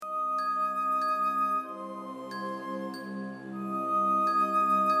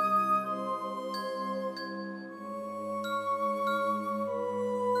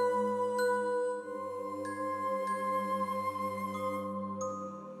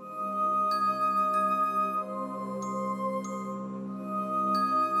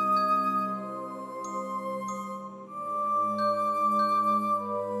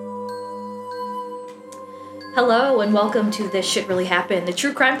Hello and welcome to This Shit Really Happened, the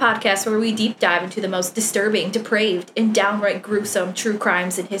true crime podcast where we deep dive into the most disturbing, depraved, and downright gruesome true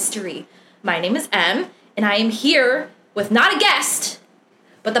crimes in history. My name is Em, and I am here with not a guest,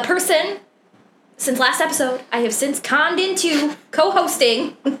 but the person, since last episode, I have since conned into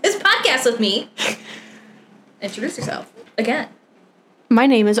co-hosting this podcast with me. Introduce yourself again. My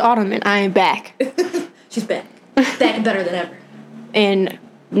name is Autumn, and I am back. She's back. Back and better than ever. And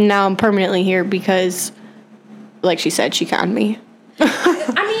now I'm permanently here because, like she said, she conned me.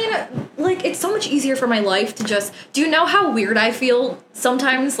 I mean, like, it's so much easier for my life to just... Do you know how weird I feel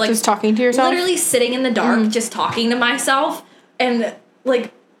sometimes? Like, just talking to yourself? Literally sitting in the dark, just talking to myself. And,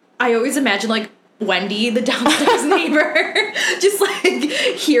 like, I always imagine, like, Wendy, the downstairs neighbor, just, like,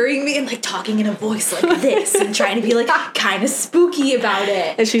 hearing me and, like, talking in a voice like this and trying to be, like, kind of spooky about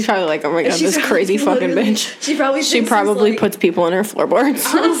it. And she's probably like, oh my god, this crazy fucking bitch. She probably puts people in her floorboards.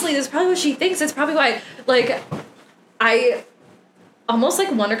 Honestly, that's probably what she thinks. That's probably why, like, I almost,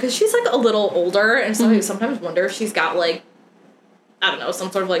 like, wonder, because she's, like, a little older, and so I sometimes wonder if she's got, like, I don't know,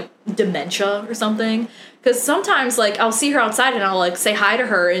 some sort of, like, dementia or something. Because sometimes, like, I'll see her outside and I'll, like, say hi to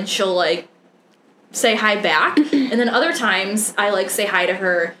her, and she'll, like, say hi back, and then other times I, like, say hi to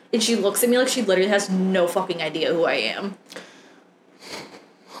her, and she looks at me like she literally has no fucking idea who I am.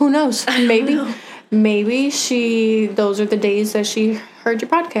 Who knows? Maybe those are the days that she heard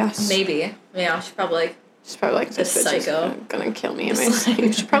your podcast. Maybe. Yeah, she's probably like, this bitch psycho. Is gonna kill me in my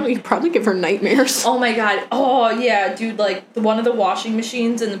sleep. Should probably give her nightmares. Oh my god. Oh yeah, dude, like, one of the washing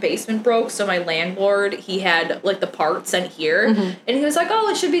machines in the basement broke, so my landlord, he had, like, the part sent here, and he was like, oh,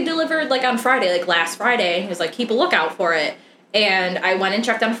 it should be delivered, like, on Friday, like, last Friday, and he was like, keep a lookout for it. And I went and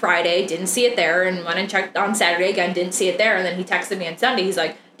checked on Friday, didn't see it there, and went and checked on Saturday again, didn't see it there, and then he texted me on Sunday, he's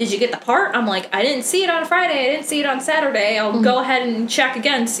like, did you get the part? I'm like, I didn't see it on Friday, I didn't see it on Saturday, I'll go ahead and check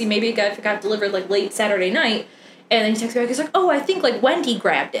again, see maybe if it got delivered, like, late Saturday night. And then he texted me back, he's like, oh, I think, like, Wendy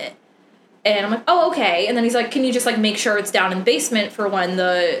grabbed it. And I'm like, oh, okay. And then he's like, can you just, like, make sure it's down in the basement for when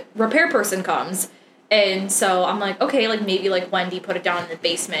the repair person comes? And so I'm like, okay, like, maybe, like, Wendy put it down in the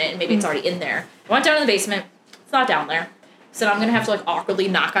basement, and maybe it's already in there. I went down in the basement, it's not down there. So now I'm gonna have to, like, awkwardly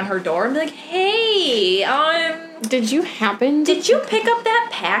knock on her door and be like, hey, Did you pick up that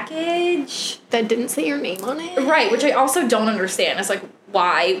package? That didn't say your name on it? Right, which I also don't understand. It's like,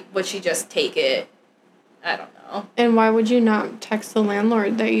 why would she just take it? I don't know. And why would you not text the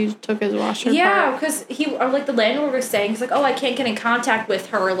landlord that you took his washer? Yeah, because the landlord was saying, he's like, oh, I can't get in contact with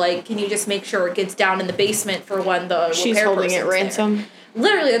her. Like, can you just make sure it gets down in the basement for when the she's holding it ransom? There.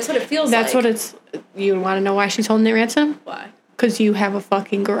 Literally, that's what it feels like. That's what it's... You want to know why she's holding it ransom? Why? Because you have a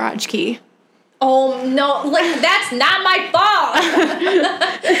fucking garage key. Oh, no. Like, that's not my fault.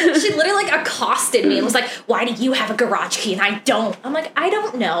 She literally, like, accosted me and was like, why do you have a garage key and I don't? I'm like, I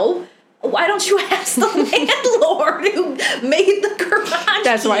don't know. Why don't you ask the landlord who made the garage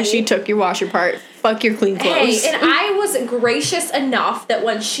That's key? why she took your washer part. Fuck your clean clothes. Hey, and I was gracious enough that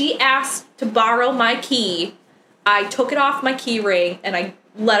when she asked to borrow my key, I took it off my key ring and I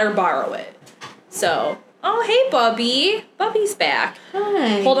let her borrow it. So, oh, hey, Bubby. Bubby's back.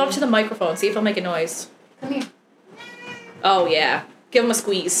 Hi. Hold up to the microphone. See if he'll make a noise. Come here. Oh, yeah. Give him a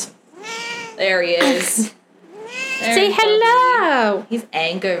squeeze. There he is. Say hello. Bubby. He's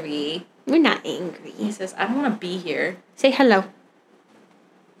angry. We're not angry. He says, I don't want to be here. Say hello.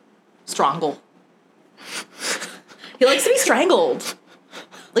 Strangle. He likes to be strangled.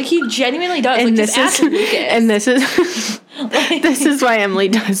 Like, he genuinely does. And like, this is why Emily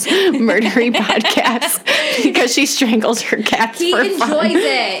does murdery podcasts, because she strangles her cats for fun. He enjoys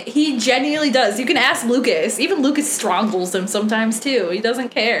it. He genuinely does. You can ask Lucas. Even Lucas strangles him sometimes too. He doesn't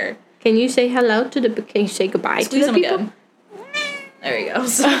care. Can you say hello to the? Can you say goodbye Squeeze to the him people? again. There he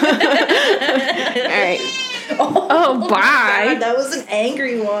goes. All right. Oh, bye. God, that was an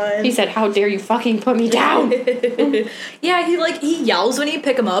angry one. He said, "How dare you fucking put me down?" Yeah, he yells when you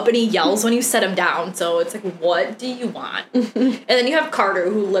pick him up and he yells when you set him down. So it's like, what do you want? And then you have Carter,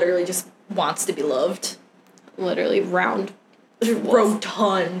 who literally just wants to be loved. Literally round.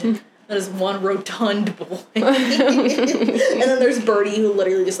 Rotund. That is one rotund boy. And then there's Birdie, who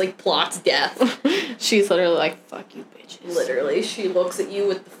literally just, like, plots death. She's literally like, fuck you, bitches. Literally. She looks at you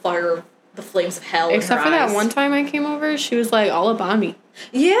with the flames of hell Except for in her eyes. that one time I came over, she was, like, all up on me.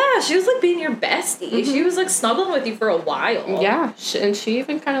 Yeah, she was, like, being your bestie. Mm-hmm. She was, like, snuggling with you for a while. Yeah, and she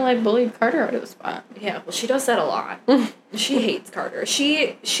even kind of, like, bullied Carter out of the spot. Yeah, well, she does that a lot. She hates Carter.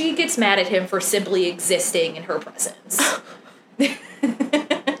 She gets mad at him for simply existing in her presence.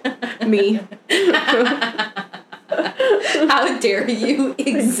 Me. How dare you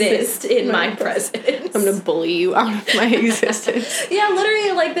exist in my presence? I'm gonna bully you out of my existence. Yeah,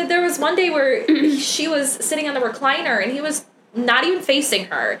 literally, like, there was one day where she was sitting on the recliner, and he was not even facing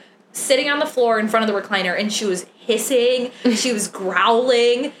her, sitting on the floor in front of the recliner, and she was hissing, she was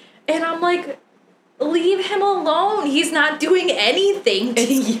growling, and I'm like, leave him alone. He's not doing anything to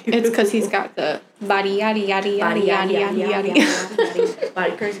you. It's because he's got the body yada yada yada yada yada yada.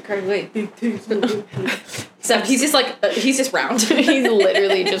 Body crazy, wait, big titties, big titties. Except he's just round. He's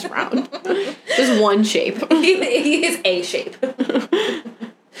literally just round. Just one shape. He is a shape.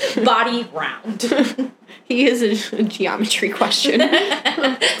 Body round. He is a geometry question.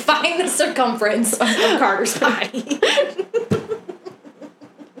 Find the circumference of Carter's body.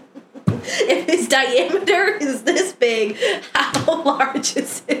 If his diameter is this big, how large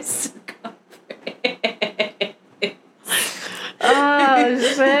is his circumference? Oh,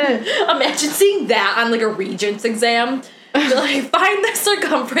 shit. Imagine seeing that on, like, a Regents exam. Like, find the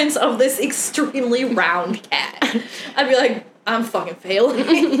circumference of this extremely round cat. I'd be like, I'm fucking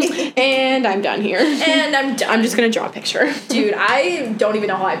failing. And I'm done here. And I'm done. I'm just gonna draw a picture. Dude, I don't even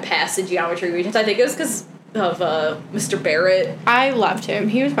know how I passed the geometry Regents. I think it was because of Mr. Barrett. I loved him.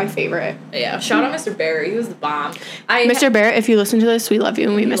 He was my favorite. Yeah, shout out Mr. Barrett. He was the bomb. Mr. Barrett, if you listen to this, we love you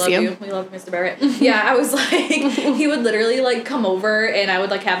and we miss you. We love Mr. Barrett. Yeah, I was like, he would literally, like, come over and I would,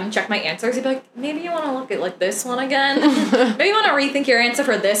 like, have him check my answers. He'd be like, maybe you want to look at, like, this one again? Maybe you want to rethink your answer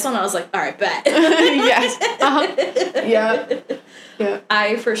for this one? I was like, all right, bet. Yes. Uh-huh. Yeah. Yeah.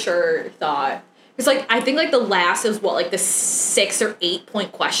 I for sure thought... It's like, I think, like, the last is what, like, the 6 or 8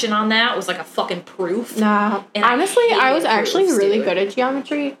 point question on that was, like, a fucking proof. Nah. And honestly, I was proofs, actually really dude. good at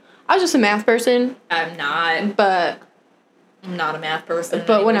geometry. I was just a math person. I'm not a math person.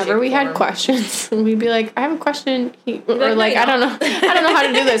 But whenever we had questions, we'd be like, I have a question. Or like, no, I don't know how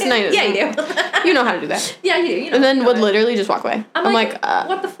to do this. No, yeah, you do. You know how to do that. Yeah, you do. You know, And then you would know it. literally just walk away. I'm like,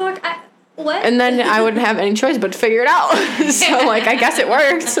 what the fuck? What? And then I wouldn't have any choice but to figure it out. So, like, I guess it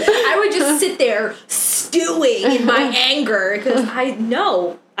works. I would just sit there stewing in my anger because I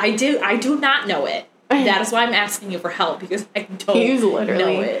do not know it. That is why I'm asking you for help because I don't He's literally,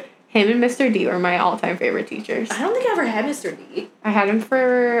 know it. Him and Mr. D were my all-time favorite teachers. I don't think I ever had Mr. D. I had him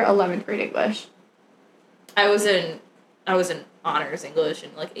for 11th grade English. I was in honors English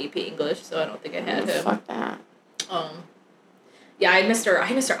and, like, AP English, so I don't think I had him. Fuck that. Yeah, I had Mr.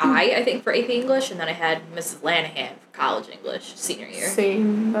 I think, for AP English, and then I had Mrs. Lanahan for college English senior year.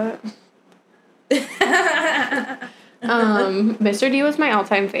 Same, but... Mr. D was my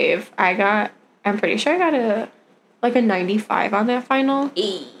all-time fave. I'm pretty sure I got a 95 on that final.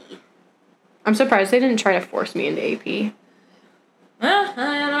 E. I'm surprised they didn't try to force me into AP. I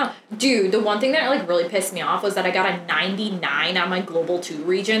don't know. Dude, the one thing that, like, really pissed me off was that I got a 99 on my Global 2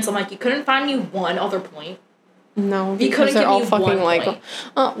 Regents. I'm like, you couldn't find me one other point? No, You because couldn't they're give all me fucking one like, point.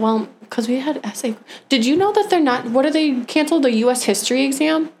 well, because we had essay. Did you know that they're not? What are they canceled the U.S. history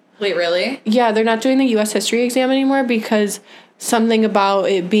exam? Wait, really? Yeah, they're not doing the U.S. history exam anymore because something about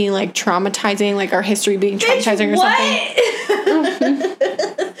it being like traumatizing, like our history being traumatizing or something.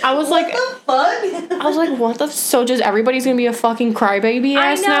 I was like, what the? So just everybody's gonna be a fucking crybaby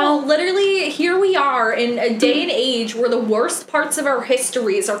ass now? I know. Literally, here we are in a day and age where the worst parts of our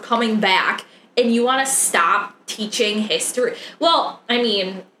histories are coming back, and you want to stop teaching history. Well, I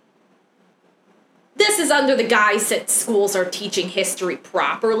mean, this is under the guise that schools are teaching history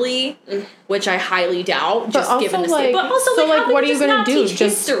properly, which I highly doubt. Just given the state. But also, so like, what are you gonna do? Just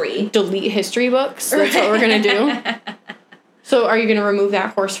history? Delete history books? That's what we're gonna do. So are you gonna remove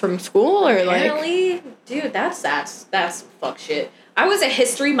that course from school or Apparently, like? Dude, that's fuck shit. I was a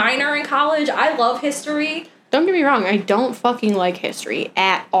history minor in college. I love history. Don't get me wrong, I don't fucking like history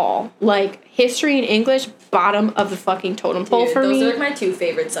at all. Like, history and English, bottom of the fucking totem pole for me. Those are, like, my two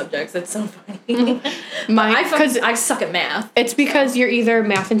favorite subjects. That's so funny. I suck at math. It's because you're either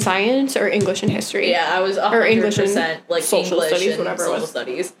math and science or English and history. Yeah, I was 100% or English and like social English studies, and whatever social it was.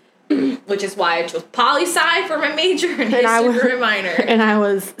 studies. Which is why I chose poli-sci for my major and history for my minor. And I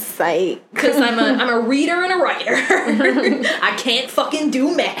was psych. Because I'm a reader and a writer. I can't fucking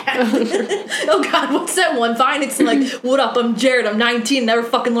do math. Oh God, what's that one? Fine, it's like, what up, I'm Jared, I'm 19, never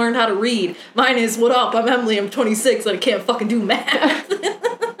fucking learned how to read. Mine is, what up, I'm Emily, I'm 26, and I can't fucking do math.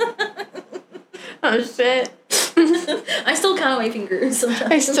 Oh shit. I still count my fingers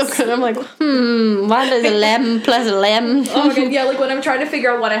sometimes. I'm like, what is 11 plus 11? Oh my God, yeah, like when I'm trying to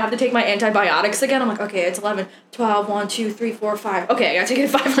figure out when I have to take my antibiotics again, I'm like, okay, it's 11, 12, 1, 2, 3, 4, 5. Okay, I gotta take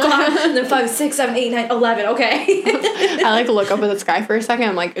it at 5 o'clock, and then 5, 6, 7, 8, 9, 11, okay. I like look up at the sky for a second,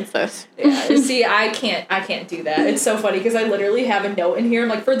 I'm like, it's this. Yeah, see, I can't do that. It's so funny because I literally have a note in here. I'm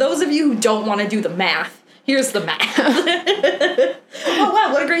like, for those of you who don't want to do the math, Here's the math. Oh,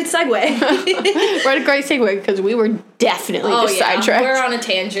 wow, what a great segue. What a great segue, because we were definitely just sidetracked. We're on a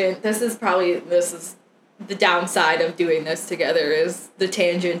tangent. This is the downside of doing this together, is the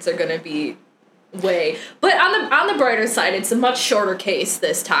tangents are going to be way. But on the brighter side, it's a much shorter case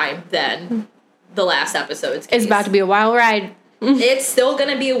this time than the last episode's case. It's about to be a wild ride. It's still going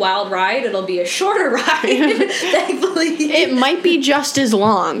to be a wild ride. It'll be a shorter ride, thankfully. It might be just as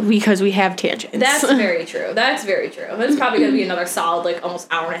long because we have tangents. That's very true. It's probably going to be another solid, like, almost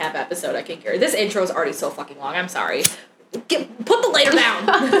hour and a half episode I can carry. This intro is already so fucking long. I'm sorry. Put the lighter down.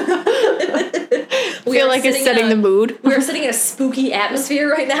 I feel like it's setting the mood. We're sitting in a spooky atmosphere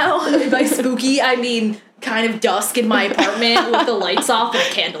right now. And by spooky, I mean kind of dusk in my apartment with the lights off and a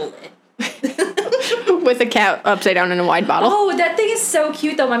candle lit. With a cat upside down in a wine bottle. Oh, that thing is so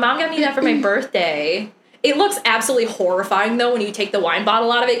cute, though. My mom got me that for my birthday. It looks absolutely horrifying, though, when you take the wine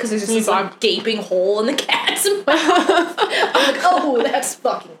bottle out of it, because there's just this like gaping hole in the cat's mouth. I'm like, oh, that's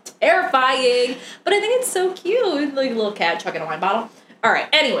fucking terrifying. But I think it's so cute. Like a little cat chugging a wine bottle. All right,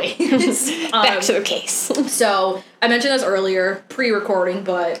 anyway. Back to the case. So, I mentioned this earlier, pre-recording,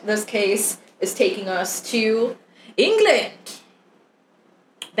 but this case is taking us to England.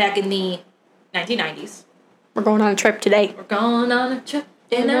 Back in the 1990s. We're going on a trip today. We're going on a trip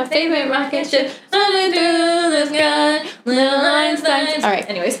in our favorite rocket ship. Running through the sky, little Einstein. All right.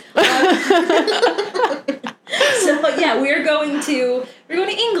 Anyways. So, yeah, we're going to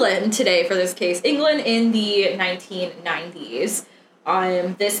England today for this case. England in the 1990s.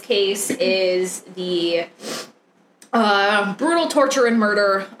 This case is the brutal torture and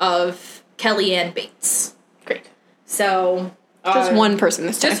murder of Kellyanne Bates. Great. So... Just one person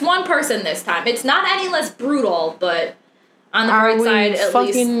this time. Just one person this time. It's not any less brutal, but on the bright side, at least. Are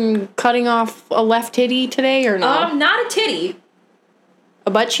we fucking cutting off a left titty today, or no? Not a titty. A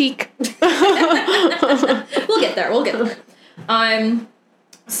butt cheek? We'll get there.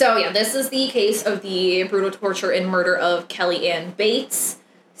 So, yeah, this is the case of the brutal torture and murder of Kellyanne Bates.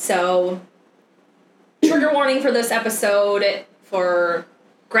 So, trigger warning for this episode for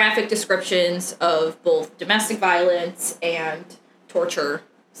graphic descriptions of both domestic violence and torture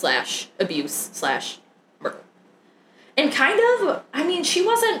 / abuse / murder. And kind of, I mean, she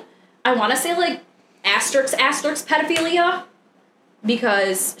wasn't, I want to say like asterisk pedophilia,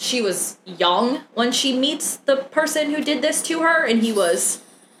 because she was young when she meets the person who did this to her, and he was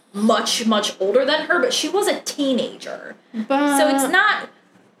much, much older than her, but she was a teenager. So it's not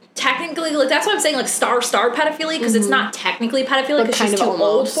technically, like, that's why I'm saying, like, star pedophilia, because it's not technically pedophilia, because she's too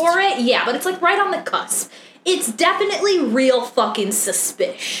old for it. Yeah, but it's, like, right on the cusp. It's definitely real fucking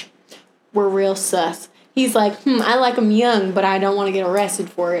suspicious. We're real sus. He's like, I like him young, but I don't want to get arrested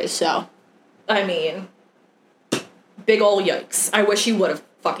for it, so. I mean, big ol' yikes. I wish he would have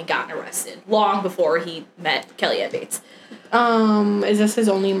fucking gotten arrested long before he met Kellyanne Bates. Is this his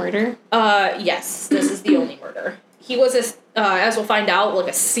only murder? Yes, this is the only murder. He was, as we'll find out, like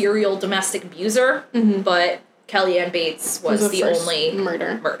a serial domestic abuser, but Kellyanne Bates was the only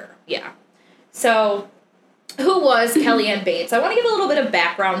murder. Yeah. So, who was Kellyanne Bates? I want to give a little bit of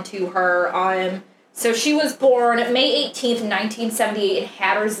background to her. So she was born May 18th, 1978 in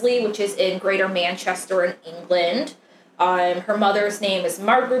Hattersley, which is in Greater Manchester in England. Her mother's name is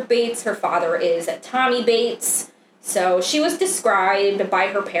Margaret Bates. Her father is Tommy Bates. So she was described by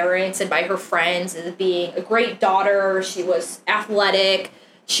her parents and by her friends as being a great daughter. She was athletic.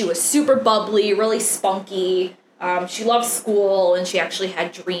 She was super bubbly, really spunky. She loved school, and she actually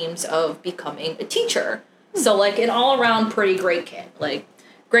had dreams of becoming a teacher. So, like, an all-around pretty great kid. Like,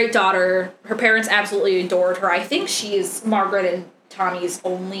 great daughter. Her parents absolutely adored her. I think she's Margaret and Tommy's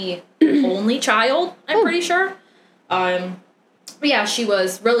only child, I'm pretty sure. But yeah, she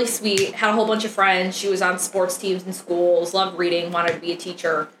was really sweet, had a whole bunch of friends. She was on sports teams in schools, loved reading, wanted to be a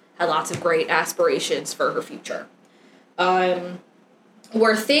teacher, had lots of great aspirations for her future.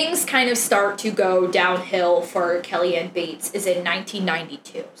 Where things kind of start to go downhill for Kellyanne Bates is in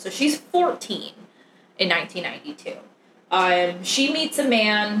 1992. So she's 14 in 1992. She meets a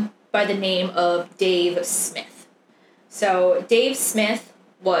man by the name of Dave Smith. So Dave Smith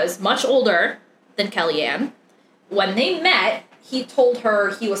was much older than Kellyanne. When they met, he told her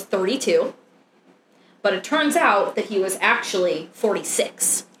he was 32, but it turns out that he was actually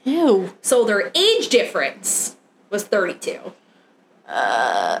 46. Ew. So their age difference was 32.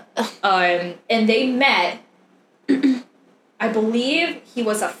 And they met, I believe he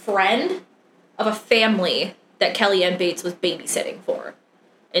was a friend of a family that Kellyanne Bates was babysitting for.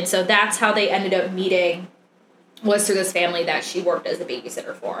 And so that's how they ended up meeting, was through this family that she worked as a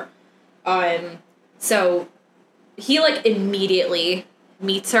babysitter for. So he, like, immediately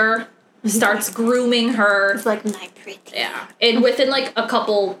meets her starts grooming her. It's like, my pretty. Yeah. And within, like, a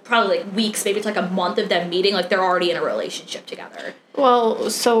couple, probably, like, weeks, maybe it's, like, a month of them meeting, like, they're already in a relationship together. Well,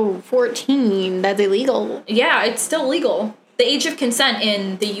 so 14, that's illegal. Yeah, it's still legal. The age of consent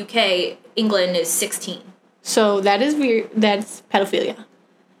in the UK, England, is 16. So that is weird. That's pedophilia.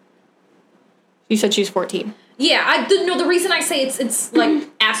 You said she's 14. Yeah, the reason I say it's like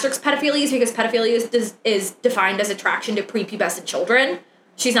asterisk pedophilia is because pedophilia is defined as attraction to prepubescent children.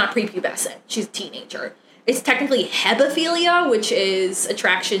 She's not prepubescent. She's a teenager. It's technically hebephilia, which is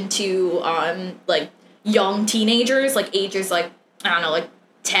attraction to like young teenagers, like ages like, I don't know, like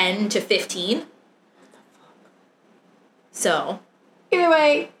 10 to 15. So Either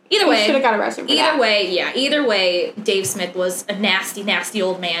way, should have got arrested for that. Either way, Dave Smith was a nasty, nasty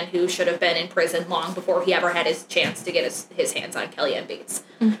old man who should have been in prison long before he ever had his chance to get his hands on Kellyanne Bates.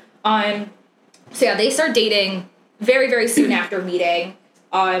 So yeah, they start dating very, very soon after meeting.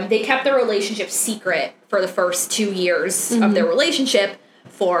 They kept their relationship secret for the first 2 years of their relationship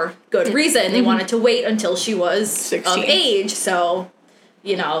for good reason. They wanted to wait until she was 16. Of age, so,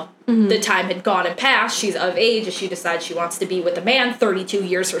 you know, the time had gone and passed. She's of age. If she decides she wants to be with a man 32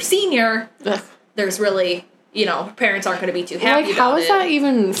 years her senior, there's really, you know, her parents aren't going to be too happy about it. How is that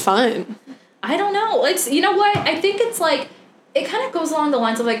even fun? I don't know. It's, you know what? I think it's like, it kind of goes along the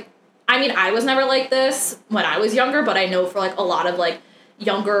lines of like, I mean, I was never like this when I was younger, but I know for like a lot of like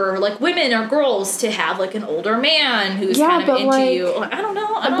younger like women or girls to have like an older man who's kind of into like, you. Like, I don't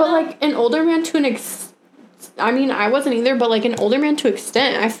know. Like an older man to an I mean, I wasn't either, but like an older man to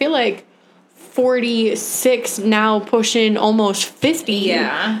extent. I feel like 46 now pushing almost 50.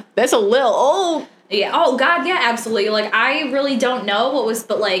 Yeah. That's a little old. Yeah. Oh, God, yeah, absolutely. Like, I really don't know what was,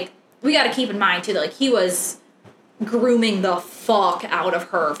 but like, we got to keep in mind too that like he was grooming the fuck out of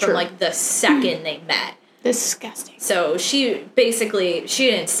her from like the second they met. Disgusting. So she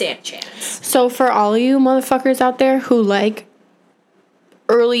didn't stand a chance. So for all of you motherfuckers out there who like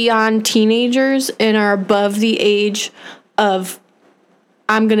early on teenagers and are above the age of,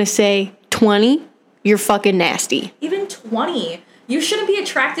 I'm gonna say 20, you're fucking nasty. Even 20. You shouldn't be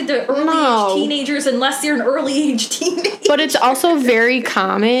attracted to early age teenagers unless you're an early age teenager. But it's also very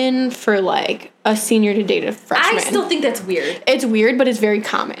common for like a senior to date a freshman. I still think that's weird. It's weird, but it's very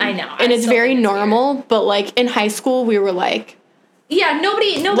common. I know. And it's very normal, but like in high school we were like, yeah,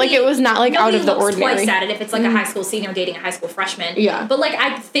 nobody like it was not like out of the ordinary. Twice at it if it's like a high school senior dating a high school freshman. Yeah. But like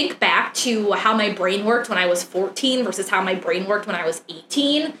I think back to how my brain worked when I was 14 versus how my brain worked when I was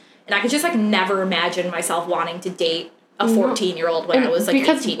 18, and I could just like never imagine myself wanting to date a 14-year-old when I was like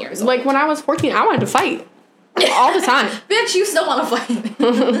 18 years old. Like when I was 14, I wanted to fight all the time. Bitch, you still want to fight?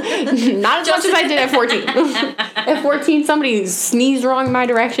 Not as much as I did at 14. At 14, somebody sneezed wrong in my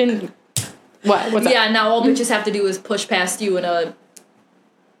direction. What's up? Yeah, now all bitches have to do is push past you in a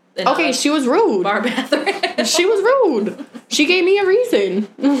she was rude. Bar bathroom. She was rude. She gave me a reason.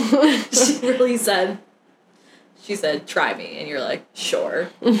 She really said, try me. And you're like, sure.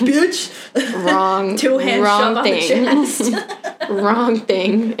 Bitch. Wrong. 2 hands wrong shove thing. on the chest. Wrong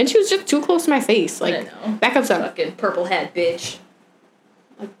thing. And she was just too close to my face. Like, I know. Back up some. Fucking purple hat, bitch.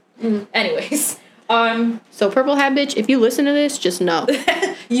 Anyways. So purple hat, bitch, if you listen to this, just know.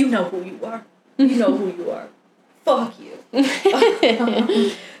 You know who you are. You know who you are. Fuck you.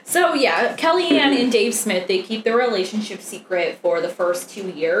 So, yeah, Kellyanne and Dave Smith, they keep their relationship secret for the first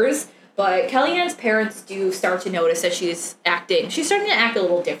 2 years, but Kellyanne's parents do start to notice that she's starting to act a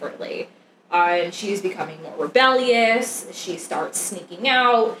little differently. And she's becoming more rebellious, she starts sneaking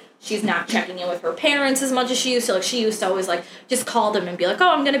out, she's not checking in with her parents as much as she used to. Like, she used to always, like, just call them and be like, oh,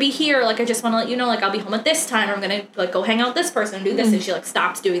 I'm gonna be here, like, I just want to let you know, like, I'll be home at this time, or I'm gonna, like, go hang out with this person and do this, and she, like,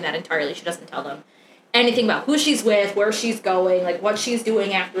 stops doing that entirely. She doesn't tell them anything about who she's with, where she's going, like what she's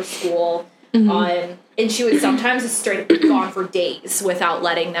doing after school. And she would sometimes just straight up be gone for days without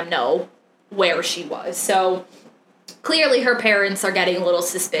letting them know where she was. So clearly her parents are getting a little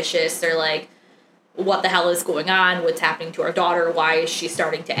suspicious. They're like, what the hell is going on? What's happening to our daughter? Why is she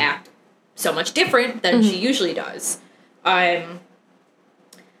starting to act so much different than she usually does?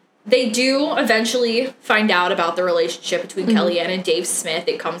 They do eventually find out about the relationship between Kellyanne and Dave Smith.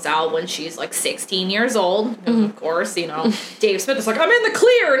 It comes out when she's like 16 years old. Of course, you know, Dave Smith is like, I'm in the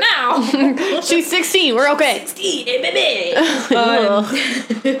clear now. She's 16. We're okay. 16,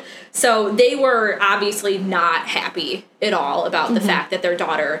 baby. So they were obviously not happy at all about the fact that their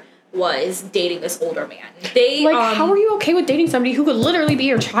daughter was dating this older man. They how are you okay with dating somebody who could literally be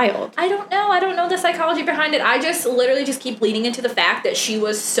your child? I don't know. I don't know the psychology behind it. I just literally just keep leaning into the fact that she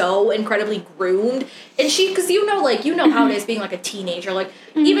was so incredibly groomed, and because you know how it is being like a teenager. Like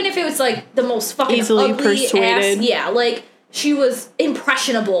even if it was like the most fucking easily ugly persuaded. ass, yeah, like she was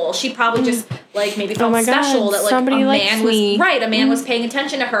impressionable. She probably just, like, maybe felt special that, like, somebody a man me. was... Right, a man was paying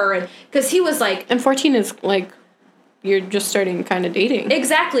attention to her. And because he was, like... And 14 is, like... You're just starting kind of dating.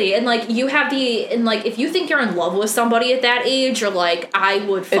 Exactly. And, like, you have and, like, if you think you're in love with somebody at that age, you're like, I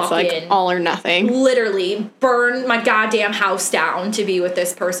would fucking... It's, like, all or nothing. Literally burn my goddamn house down to be with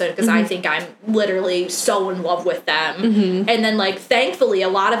this person because I think I'm literally so in love with them. And then, like, thankfully, a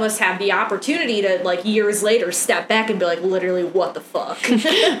lot of us have the opportunity to, like, years later step back and be like, literally, what the fuck?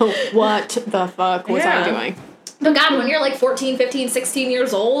 What the fuck was I doing? But God, when you're like 14, 15, 16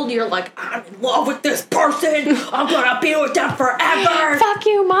 years old, you're like, I'm in love with this person. I'm going to be with them forever. Fuck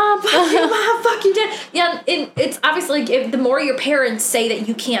you, Mom. Fuck you, Mom. Fuck you, Dad. Yeah, it's obviously like if the more your parents say that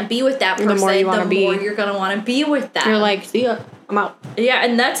you can't be with that person, the more you're going to want to be with them. You're like, see ya. I'm out. Yeah,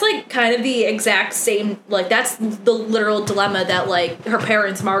 and that's like kind of the exact same, like that's the literal dilemma that like her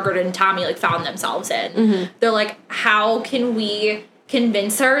parents, Margaret and Tommy, like found themselves in. They're like, how can we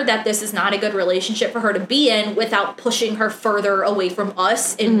convince her that this is not a good relationship for her to be in without pushing her further away from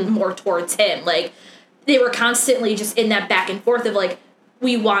us and more towards him? Like, they were constantly just in that back and forth of, like,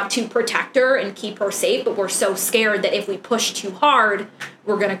 we want to protect her and keep her safe, but we're so scared that if we push too hard,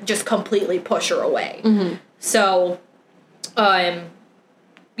 we're going to just completely push her away. So,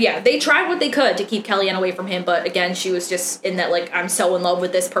 yeah, they tried what they could to keep Kellyanne away from him, but again, she was just in that, like, I'm so in love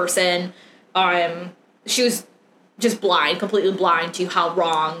with this person. She was just completely blind to how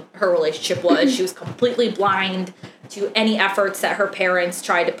wrong her relationship was. She was completely blind to any efforts that her parents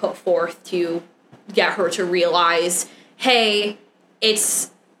tried to put forth to get her to realize, hey,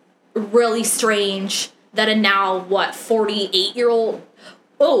 it's really strange that a now, 48-year-old...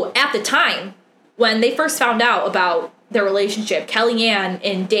 Oh, at the time, when they first found out about their relationship, Kellyanne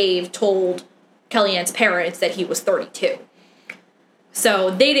and Dave told Kellyanne's parents that he was 32. So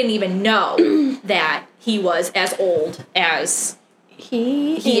they didn't even know that he was as old as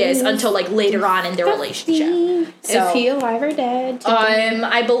he is until, like, later on in their relationship. So, is he alive or dead?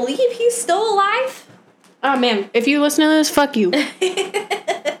 I believe he's still alive. Oh, man. If you listen to this, fuck you. And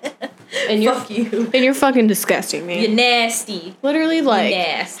fuck you. And you're fucking disgusting, man. You're nasty. Literally, like,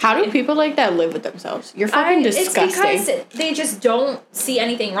 nasty. How do people like that live with themselves? You're fucking disgusting. It's because they just don't see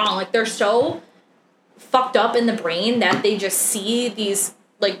anything wrong. Like, they're so fucked up in the brain that they just see these,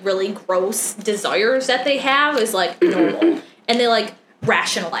 like, really gross desires that they have as, like, normal. And they, like,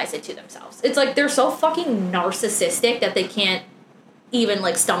 rationalize it to themselves. It's like they're so fucking narcissistic that they can't even,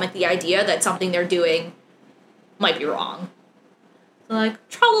 like, stomach the idea that something they're doing might be wrong. So, like,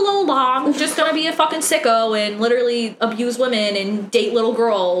 tra-la-la-la, just gonna be a fucking sicko and literally abuse women and date little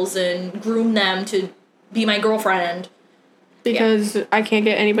girls and groom them to be my girlfriend. Because I can't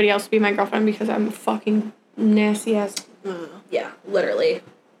get anybody else to be my girlfriend because I'm a fucking nasty ass. Yeah, literally.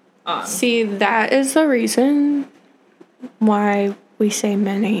 See, that is the reason why we say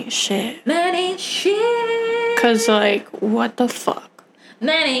men ain't shit. Men ain't shit. Because, like, what the fuck?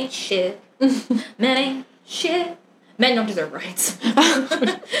 Men ain't shit. Men ain't shit. Men don't deserve rights.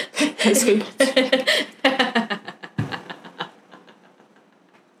 I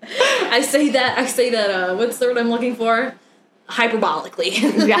say that, what's the word I'm looking for?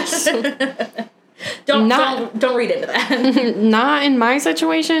 Hyperbolically. Yes. Don't read into that. Not in my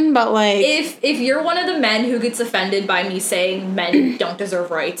situation, but, like, if you're one of the men who gets offended by me saying men don't deserve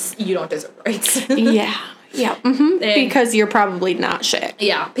rights, you don't deserve rights. Yeah. Because you're probably not shit.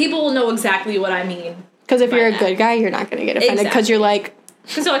 Yeah, people will know exactly what I mean. Because if you're a good guy, you're not going to get offended. Because you're like,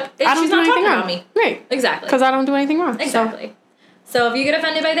 I don't do anything wrong. About me. Right. Exactly. Because I don't do anything wrong. Exactly. So if you get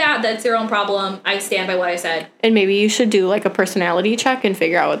offended by that, that's your own problem. I stand by what I said. And maybe you should do, like, a personality check and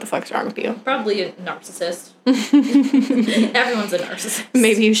figure out what the fuck's wrong with you. Probably a narcissist. Everyone's a narcissist.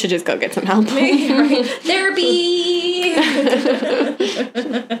 Maybe you should just go get some help. Maybe, right? Therapy!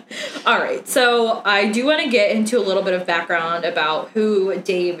 All right, so I do want to get into a little bit of background about who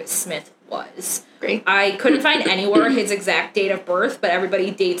Dave Smith was. Great. I couldn't find anywhere his exact date of birth, but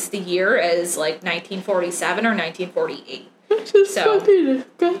everybody dates the year as, like, 1947 or 1948. Which is fucking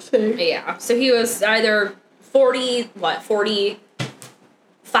disgusting. Yeah, so he was either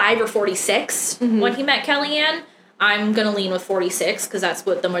 45 or 46 when he met Kellyanne. I'm going to lean with 46 because that's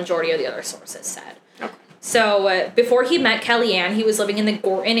what the majority of the other sources said. Okay. So before he met Kellyanne, he was living in the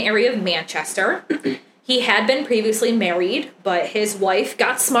Gorton area of Manchester. He had been previously married, but his wife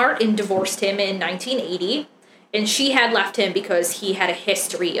got smart and divorced him in 1980. And she had left him because he had a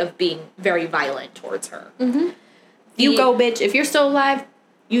history of being very violent towards her. Mm-hmm. You go, bitch. If you're still alive,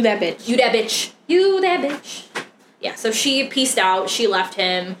 you that bitch. You that bitch. You that bitch. Yeah, so she pieced out. She left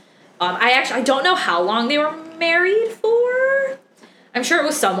him. I don't know how long they were married for. I'm sure it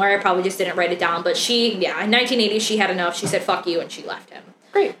was somewhere. I probably just didn't write it down. But in 1980, she had enough. She said, fuck you, and she left him.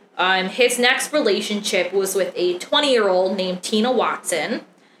 Great. His next relationship was with a 20-year-old named Tina Watson.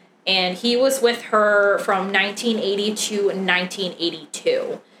 And he was with her from 1980 to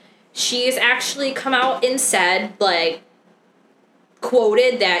 1982. She's actually come out and said, like,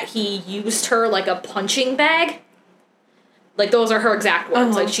 quoted that he used her like a punching bag. Like, those are her exact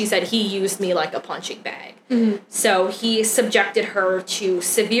words. Like, she said, he used me like a punching bag. Mm-hmm. So he subjected her to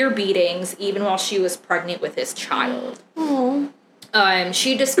severe beatings even while she was pregnant with his child.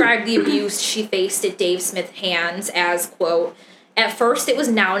 She described the abuse she faced at Dave Smith's hands as, quote, "At first it was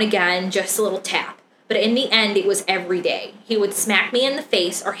now and again just a little tap, but in the end it was every day. He would smack me in the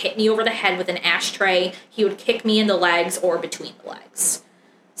face or hit me over the head with an ashtray. He would kick me in the legs or between the legs."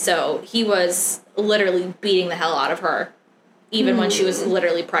 So he was literally beating the hell out of her, even when she was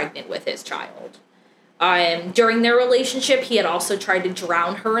literally pregnant with his child. During their relationship, he had also tried to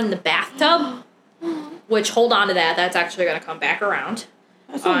drown her in the bathtub, which, hold on to that, that's actually going to come back around.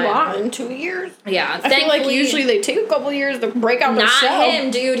 That's a lot in 2 years. Yeah. I feel like usually they take a couple years to break out their shell. Not him,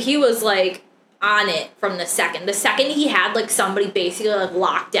 dude. He was, like, on it from the second. The second he had, like, somebody basically, like,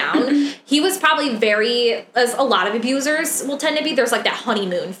 locked down, he was probably very, as a lot of abusers will tend to be, there's, like, that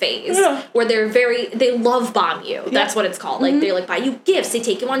honeymoon phase where they love bomb you. That's what it's called. Like, they, like, buy you gifts. They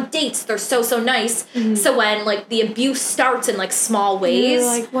take you on dates. They're so, so nice. So when, like, the abuse starts in, like, small ways.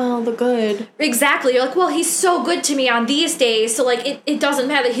 You're like, well, the good. Exactly. You're like, well, he's so good to me on these days, so, like, it doesn't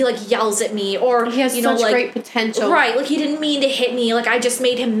matter that he, like, yells at me or, he has such great potential. Right. Like, he didn't mean to hit me. Like, I just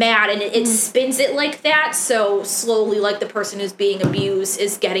made him mad, and it spins it like that. So slowly, like, the person who's being abused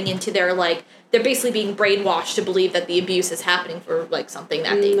is getting into their, like, they're basically being brainwashed to believe that the abuse is happening for, like, something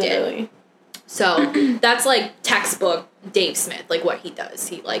that they did. So that's, like, textbook Dave Smith, like, what he does.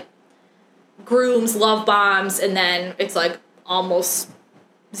 He, like, grooms, love bombs, and then it's, like, almost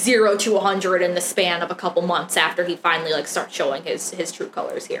 0 to 100 in the span of a couple months after he finally, like, starts showing his true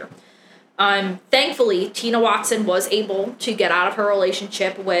colors here. Thankfully, Tina Watson was able to get out of her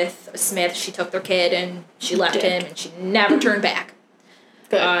relationship with Smith. She took their kid and she left him, and she never turned back.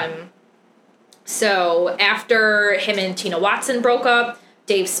 Good. So after him and Tina Watson broke up,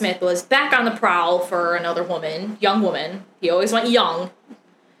 Dave Smith was back on the prowl for another woman, young woman. He always went young.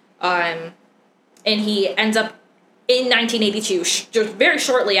 And he ends up in 1982, just very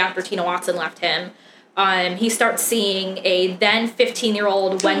shortly after Tina Watson left him. He starts seeing a then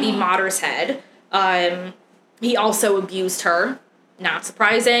 15-year-old Wendy Mottershead. He also abused her, not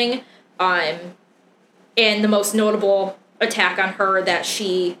surprising. And the most notable attack on her that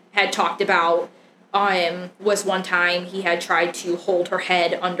she had talked about was one time he had tried to hold her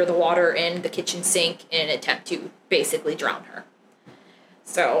head under the water in the kitchen sink in an attempt to basically drown her.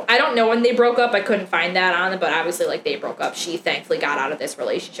 So I don't know when they broke up. I couldn't find that on it, but obviously, like, they broke up. She thankfully got out of this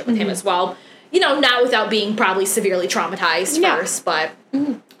relationship with him as well. You know, not without being probably severely traumatized first, but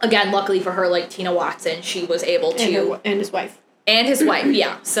again, luckily for her, like Tina Watson, she was able to... And his wife. And his wife,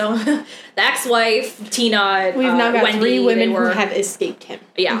 yeah. So, the ex-wife, Tina, We've now got Wendy, 3 women who have escaped him.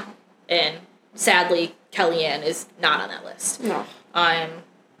 Yeah. And sadly, Kellyanne is not on that list. No.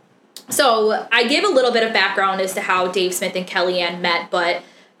 So, I gave a little bit of background as to how Dave Smith and Kellyanne met, but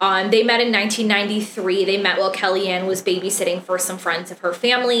they met in 1993. They met while Kellyanne was babysitting for some friends of her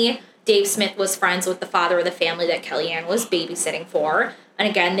family. Dave Smith was friends with the father of the family that Kellyanne was babysitting for. And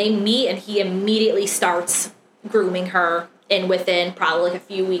again, they meet, and he immediately starts grooming her. And within probably like a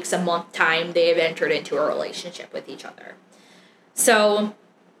few weeks, a month time, they have entered into a relationship with each other. So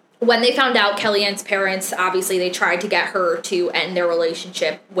when they found out, Kellyanne's parents, obviously they tried to get her to end their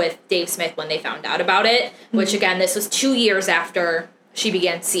relationship with Dave Smith when they found out about it. Which, again, this was 2 years after she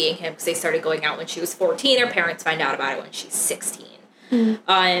began seeing him, because they started going out when she was 14. Her parents find out about it when she's 16.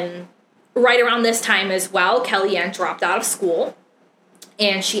 Right around this time as well, Kellyanne dropped out of school,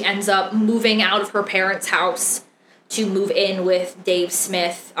 and she ends up moving out of her parents' house to move in with Dave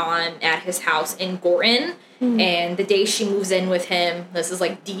Smith at his house in Gorton. And the day she moves in with him, this is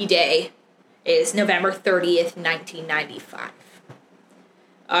like D-Day, is November 30th, 1995.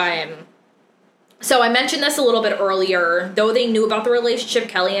 So I mentioned this a little bit earlier. Though they knew about the relationship,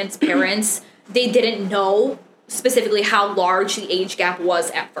 Kellyanne's parents, they didn't know specifically how large the age gap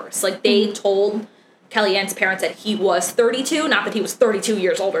was at first. Like, they told Kellyanne's parents that he was 32, not that he was 32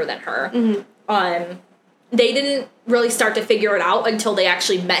 years older than her. They didn't really start to figure it out until they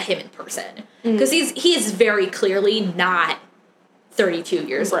actually met him in person. Because he is very clearly not 32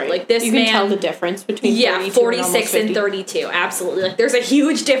 years old. Like, this man... You can tell the difference between 32 46 and 32. Absolutely. Like, there's a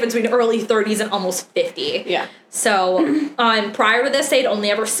huge difference between early 30s and almost 50. Yeah. So, prior to this, they'd only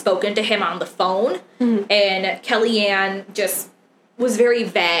ever spoken to him on the phone. And Kellyanne just was very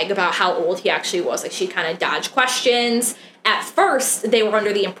vague about how old he actually was. Like, she kind of dodged questions. At first, they were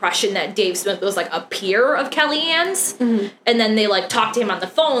under the impression that Dave Smith was, like, a peer of Kellyanne's. Mm-hmm. And then they, like, talked to him on the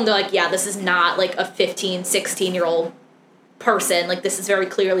phone. They're like, yeah, this is not, like, a 15, 16-year-old person. Like, this is very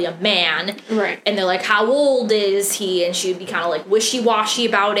clearly a man. Right. And they're like, how old is he? And she would be kind of, like, wishy-washy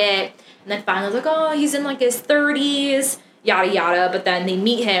about it. And then finally, like, oh, he's in, like, his 30s, yada, yada. But then they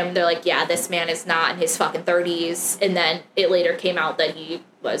meet him. They're like, yeah, this man is not in his fucking 30s. And then it later came out that he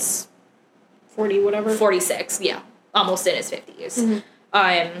was 40, whatever. 46, yeah. Almost in his 50s.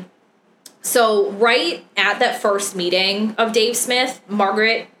 Mm-hmm. So right at that first meeting of Dave Smith,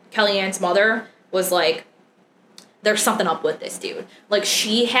 Margaret, Kellyanne's mother, was like, there's something up with this dude. Like,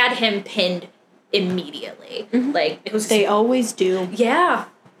 she had him pinned immediately. Mm-hmm. Like, it was... They always do. Yeah.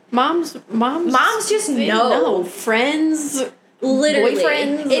 Moms just know. Friends... Literally.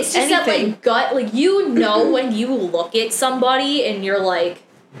 Boyfriends, it's just anything. That, like, gut... Like, you know when you look at somebody and you're like,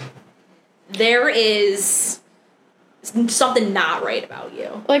 there is... something not right about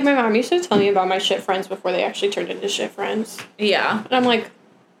you. Like, my mom used to tell me about my shit friends before they actually turned into shit friends. Yeah. And I'm like...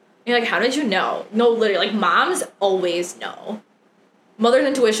 You're like, how did you know? No, literally, like, moms always know. Mother's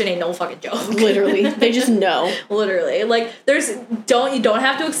intuition ain't no fucking joke. Literally. They just know. Literally. Like, you don't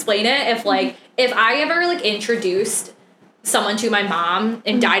have to explain it. If, like, if I ever, like, introduced someone to my mom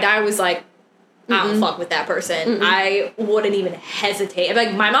and Di was like, I don't fuck with that person. I wouldn't even hesitate.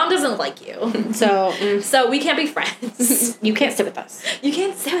 Like, my mom doesn't like you. So we can't be friends. You can't sit with us. You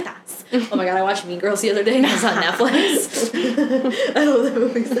can't sit with us. Oh my god, I watched Mean Girls the other day and it was on Netflix. I love that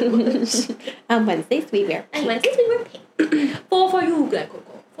movie so much. On Wednesdays we wear pink. Fall for you, Black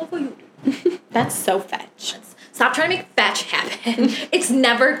Coco. Fall for you. That's so fetch. Stop trying to make fetch happen. It's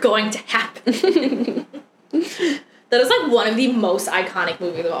never going to happen. That is, like, one of the most iconic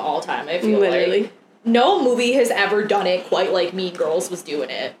movies of all time, I feel Literally. Like. No movie has ever done it quite like Mean Girls was doing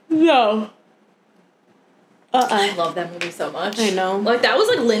it. No. I love that movie so much. I know. Like, that was,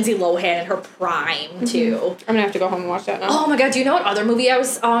 like, Lindsay Lohan in her prime, too. I'm gonna have to go home and watch that now. Oh, my God. Do you know what other movie I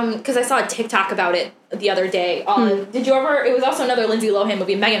was, because I saw a TikTok about it the other day. Did you ever, it was also another Lindsay Lohan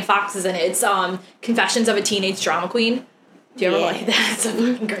movie. Megan Fox is in it. It's, Confessions of a Teenage Drama Queen. Do you ever like that? It's a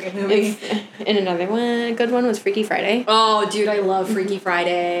fucking great movie. And another one, good one was Freaky Friday. Oh, dude, I love Freaky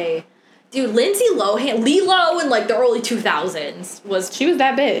Friday. Dude, Lindsay Lohan, Lilo in, like, the early 2000s was... She was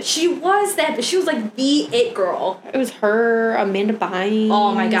that bitch. She was that bitch. She was, like, the it girl. It was her, Amanda Bynes.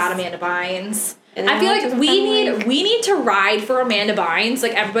 Oh, my God, Amanda Bynes. I feel like we need to ride for Amanda Bynes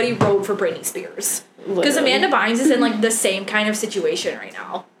like everybody rode for Britney Spears. Because Amanda Bynes is in, like, the same kind of situation right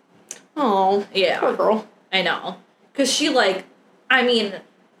now. Oh. Yeah. Poor girl. I know. Because she, like, I mean,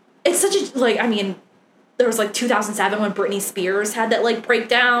 it's such a, like, I mean, there was, like, 2007 when Britney Spears had that, like,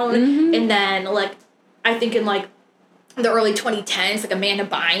 breakdown. Mm-hmm. And then, like, I think in, like, the early 2010s, like, Amanda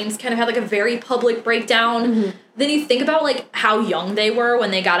Bynes kind of had, like, a very public breakdown. Mm-hmm. Then you think about, like, how young they were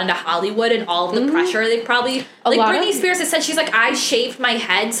when they got into Hollywood and all of the pressure they probably... Like, Britney Spears has said, she's like, I shaved my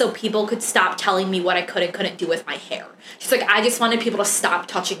head so people could stop telling me what I could and couldn't do with my hair. She's like, I just wanted people to stop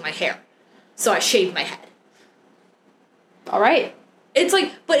touching my hair. So I shaved my head. All right. It's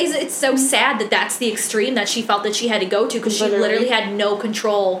like, but it's so sad that that's the extreme that she felt that she had to go to because she literally had no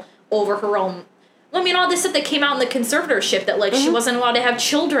control over her own. I mean, all this stuff that came out in the conservatorship that, like, she wasn't allowed to have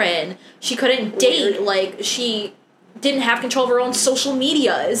children. She couldn't date. Like, she didn't have control of her own social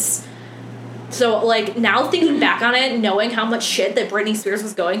medias. So, like, now thinking back on it, knowing how much shit that Britney Spears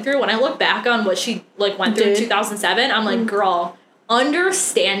was going through, when I look back on what she, like, went through in 2007, I'm like, girl,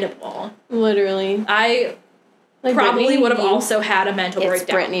 understandable. Literally. I... Like probably would have also had a mental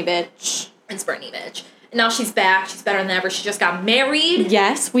breakdown. It's Britney, bitch. It's Britney, bitch. And now she's back. She's better than ever. She just got married.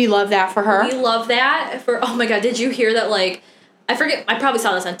 Yes, we love that for her. We love that for... Oh, my God. Did you hear that, like... I forget... I probably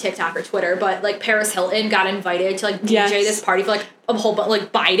saw this on TikTok or Twitter, but, like, Paris Hilton got invited to, like, DJ this party for, like, a whole bunch...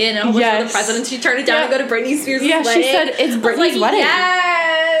 Like, Biden and a whole bunch of the presidents. She turned it down to go to Britney Spears' wedding. She said, it's Britney's wedding.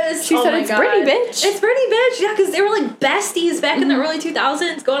 Yes! She said, it's Britney, bitch. It's Britney, bitch. Yeah, because they were, like, besties back in the early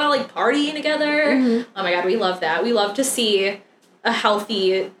 2000s, going out, like, partying together. Oh, my God. We love that. We love to see a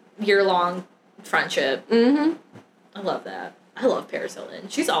healthy, year-long friendship. I love that. I love Paris Hilton.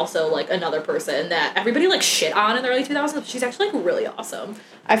 She's also, like, another person that everybody, like, shit on in the early 2000s. She's actually, like, really awesome.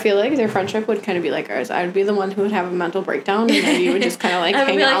 I feel like their friendship would kind of be like ours. I would be the one who would have a mental breakdown, and then you would just kind of, like,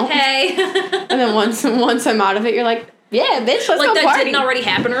 hang out. Hey. And then once I'm out of it, you're like, yeah, bitch, let's go party. Like, that didn't already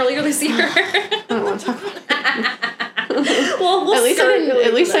happen earlier this year. I don't want to talk about it. Well,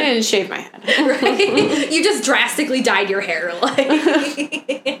 at least I didn't shave my head. Right? You just drastically dyed your hair,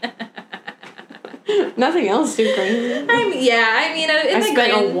 like... Nothing else too crazy. I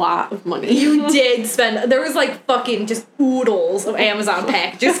spent a lot of money. You did spend. There was like fucking just oodles of Amazon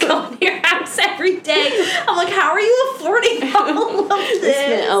packages coming to your house every day. I'm like, how are you affording all of this? I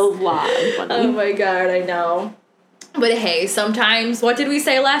spent a lot of money. Oh my god, I know. But hey, sometimes, what did we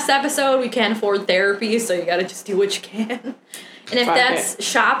say last episode? We can't afford therapy, so you gotta just do what you can. And if that's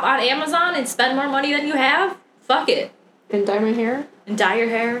shop on Amazon and spend more money than you have, fuck it. And dye my hair? And dye your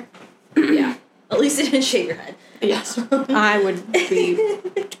hair? Yeah. At least it didn't shave your head. Yes. I would be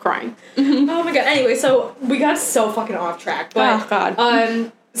crying. Oh my god. Anyway, so we got so fucking off track. But, oh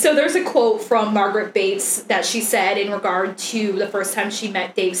god. So there's a quote from Margaret Bates that she said in regard to the first time she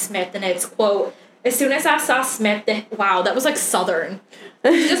met Dave Smith, and it's, quote, as soon as I saw Smith, wow, that was like Southern.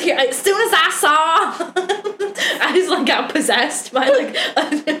 Just hear, as soon as I saw, I just like got possessed by like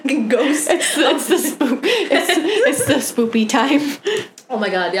a ghost. It's the spoopy time. Oh my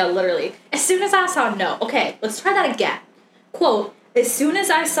god, yeah, literally. As soon as I saw, okay, let's try that again. Quote, as soon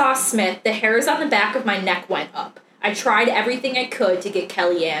as I saw Smith, the hairs on the back of my neck went up. I tried everything I could to get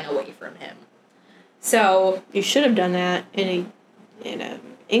Kellyanne away from him. So you should have done that in a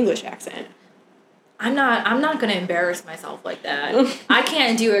English accent. I'm not gonna embarrass myself like that. I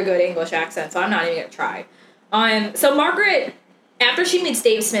can't do a good English accent, so I'm not even gonna try. So Margaret, after she meets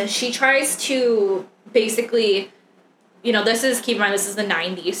Dave Smith, she tries to basically, keep in mind, this is the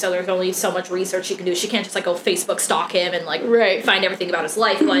 90s, so there's only so much research she can do. She can't just, go Facebook stalk him and, find everything about his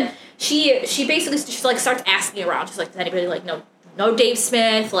life. But she basically, starts asking around. She's like, does anybody, know Dave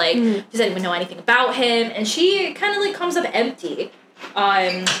Smith? Does anyone know anything about him? And she kind of, comes up empty.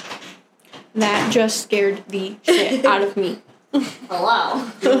 That just scared the shit out of me. Hello.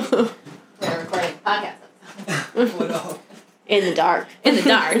 We're recording a podcast. In the dark. In the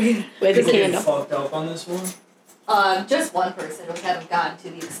dark. With a candle. Fucked up on this one? Just one person. We haven't gotten to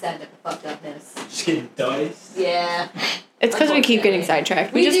the extent of the fucked upness. Just getting diced? Yeah. It's because we keep getting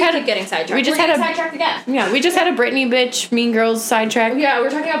sidetracked. We just keep getting sidetracked. We just had sidetracked again. Yeah, we just had a Britney bitch, Mean Girls sidetrack. Yeah,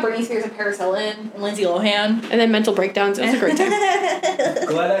 we're talking about Britney Spears and Paris Hilton and Lindsay Lohan. And then mental breakdowns. It was a great time.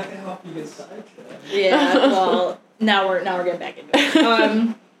 Glad I can help you get sidetracked. Yeah, well, now we're getting back into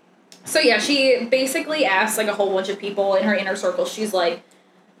it. So yeah, she basically asked a whole bunch of people in her inner circle. She's like,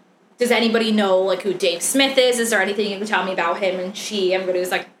 does anybody know who Dave Smith is? Is there anything you can tell me about him? And everybody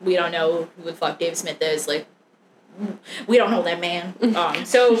was like, we don't know who the fuck Dave Smith is. We don't know that man.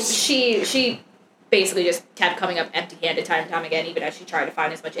 So she basically just kept coming up empty-handed time and time again, even as she tried to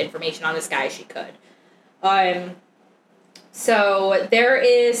find as much information on this guy as she could. So there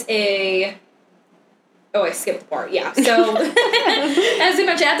is a... Oh, I skipped the part. Yeah. So, as we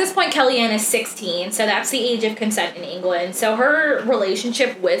mentioned, at this point, Kellyanne is 16, so that's the age of consent in England. So her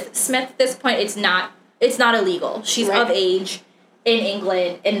relationship with Smith at this point, it's not illegal. She's of age in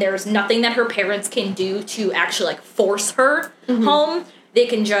England, and there's nothing that her parents can do to actually force her home. They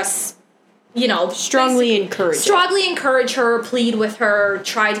can just, strongly encourage her, plead with her,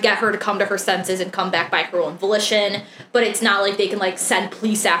 try to get her to come to her senses and come back by her own volition. But it's not like they can send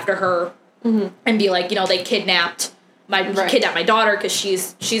police after her. And be like, they kidnapped my daughter because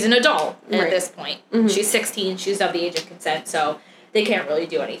she's an adult at this point. She's 16. She's of the age of consent, so they can't really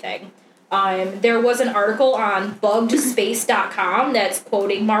do anything. There was an article on buggedspace.com that's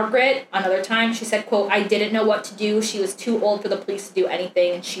quoting Margaret. Another time, she said, quote, I didn't know what to do. She was too old for the police to do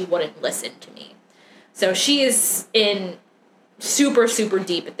anything, and she wouldn't listen to me. So she is in super, super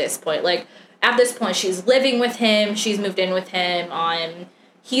deep at this point. At this point, she's living with him. She's moved in with him.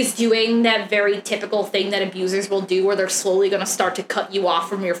 He's doing that very typical thing that abusers will do where they're slowly going to start to cut you off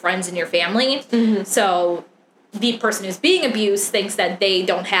from your friends and your family. So the person who's being abused thinks that they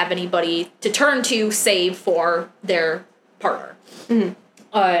don't have anybody to turn to save for their partner.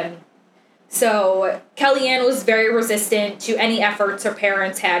 So Kellyanne was very resistant to any efforts her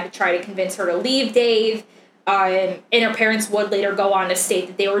parents had to try to convince her to leave Dave. And her parents would later go on to state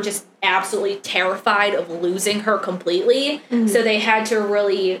that they were just absolutely terrified of losing her completely. So they had to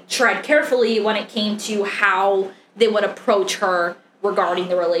really tread carefully when it came to how they would approach her regarding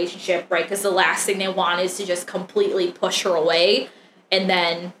the relationship, right? Because the last thing they want is to just completely push her away and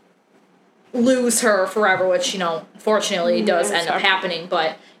then lose her forever, which, fortunately does end up happening.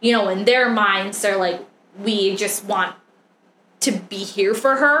 But, in their minds, they're like, we just want to be here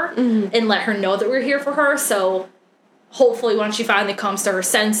for her and let her know that we're here for her. So hopefully when she finally comes to her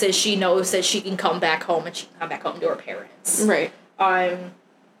senses, she knows that she can come back home and she can come back home to her parents. Right.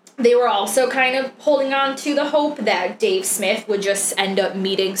 They were also kind of holding on to the hope that Dave Smith would just end up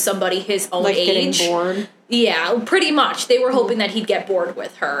meeting somebody his own age. Getting bored. Yeah, pretty much. They were hoping that he'd get bored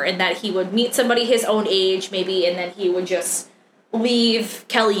with her and that he would meet somebody his own age maybe, and then he would just leave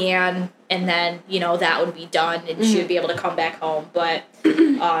Kellyanne, and then, you know, that would be done, and she would be able to come back home. But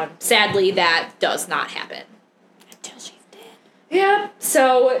sadly, that does not happen. Until she's dead. Yeah,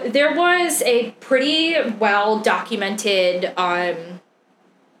 so there was a pretty well-documented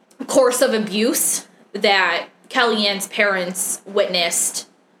course of abuse that Kellyanne's parents witnessed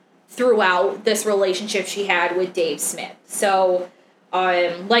throughout this relationship she had with Dave Smith. So,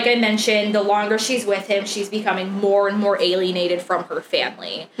 like I mentioned, the longer she's with him, she's becoming more and more alienated from her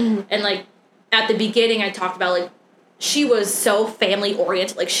family. Mm-hmm. And, like, at the beginning, I talked about, like, she was so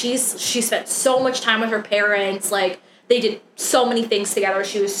family-oriented. Like, she spent so much time with her parents. Like, they did so many things together.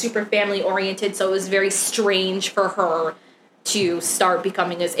 She was super family-oriented, so it was very strange for her to start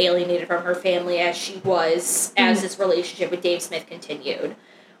becoming as alienated from her family as she was as this relationship with Dave Smith continued.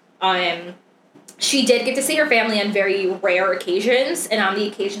 She did get to see her family on very rare occasions, and on the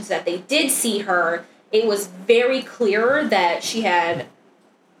occasions that they did see her, it was very clear that she had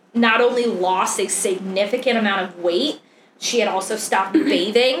not only lost a significant amount of weight, she had also stopped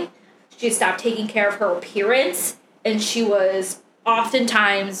bathing, she had stopped taking care of her appearance, and she was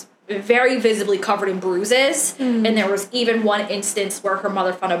oftentimes very visibly covered in bruises, and there was even one instance where her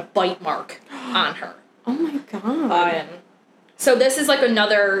mother found a bite mark on her. Oh my God. So this is like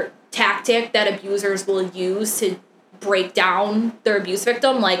another tactic that abusers will use to break down their abuse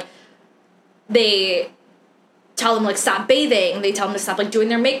victim. Like, they tell them, like, stop bathing. They tell them to stop, like, doing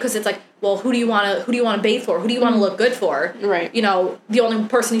their makeup, because it's like, well, who do you want to bathe for? Who do you want to look good for? Right. You know, the only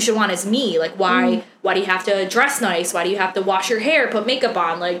person you should want is me. Like, why do you have to dress nice? Why do you have to wash your hair, put makeup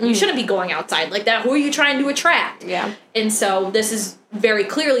on? Like, you shouldn't be going outside like that. Who are you trying to attract? Yeah. And so this is very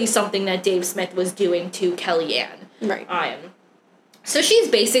clearly something that Dave Smith was doing to Kellyanne. Right. So she's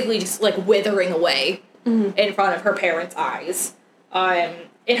basically just, like, withering away in front of her parents' eyes.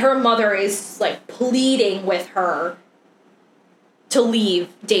 And her mother is, like, pleading with her to leave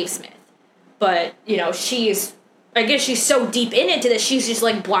Dave Smith. But, you know, I guess she's so deep in it that she's just,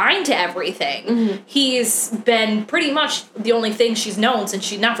 like, blind to everything. He's been pretty much the only thing she's known since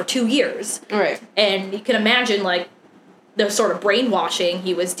she's now for 2 years. Right. And you can imagine, like, the sort of brainwashing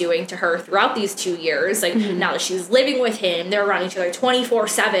he was doing to her throughout these 2 years. Like, now that she's living with him, they're around each other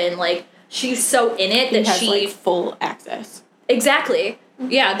 24/7. Like, she's so in it that she has, like, full access. Exactly.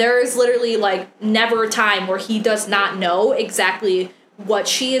 Yeah, there is literally, like, never a time where he does not know exactly what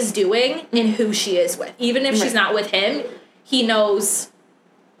she is doing and who she is with. Even if she's not with him, he knows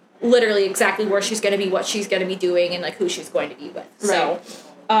literally exactly where she's going to be, what she's going to be doing, and, like, who she's going to be with. Right.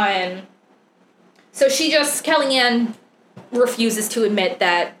 So Kellyanne refuses to admit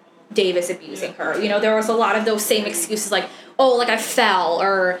that Dave is abusing her. You know, there was a lot of those same excuses, like, oh, like, I fell,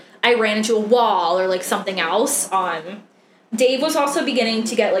 or I ran into a wall, or, like, something else. Dave was also beginning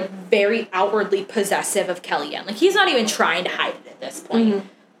to get, like, very outwardly possessive of Kellyanne. Like, he's not even trying to hide it at this point.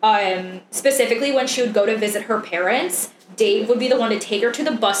 Specifically, when she would go to visit her parents, Dave would be the one to take her to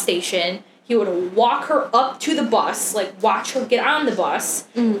the bus station. He would walk her up to the bus, like, watch her get on the bus,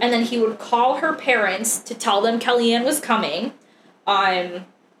 and then he would call her parents to tell them Kellyanne was coming. And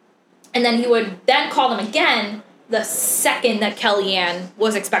then he would then call them again the second that Kellyanne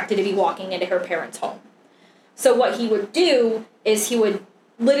was expected to be walking into her parents' home. So what he would do is he would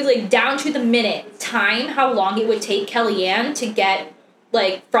literally, down to the minute, time how long it would take Kellyanne to get,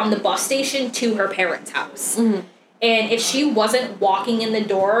 like, from the bus station to her parents' house. And if she wasn't walking in the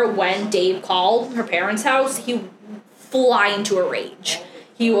door when Dave called her parents' house, he would fly into a rage.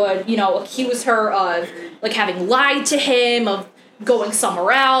 He would, you know, accuse her of, like, having lied to him, of going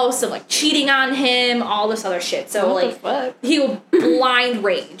somewhere else, of, like, cheating on him, all this other shit. So, like, he would blind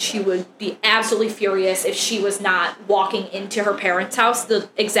rage. He would be absolutely furious if she was not walking into her parents' house the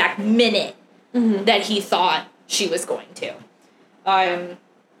exact minute that he thought she was going to.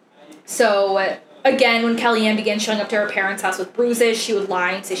 So, again, when Kellyanne began showing up to her parents' house with bruises, she would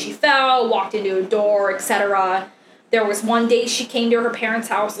lie and say she fell, walked into a door, etc. There was one day she came to her parents'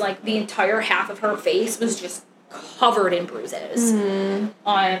 house, like, the entire half of her face was just covered in bruises.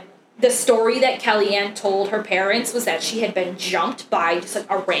 The story that Kellyanne told her parents was that she had been jumped by just,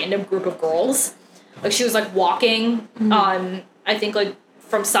 like, a random group of girls. Like, she was, like, walking, I think, like,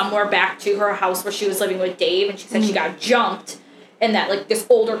 from somewhere back to her house where she was living with Dave, and she said she got jumped, and that, like, this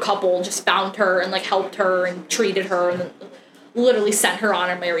older couple just found her and, like, helped her and treated her and literally sent her on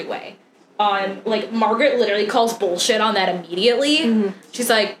her merry way. Like, Margaret literally calls bullshit on that immediately. She's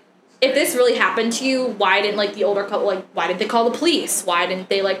like, if this really happened to you, why didn't, like, the older couple, like, why didn't they call the police? Why didn't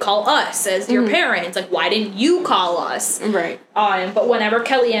they, like, call us as your parents? Like, why didn't you call us? Right. But whenever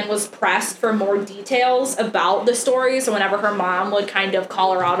Kellyanne was pressed for more details about the stories, or whenever her mom would kind of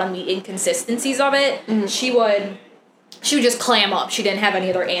call her out on the inconsistencies of it, she would she would just clam up. She didn't have any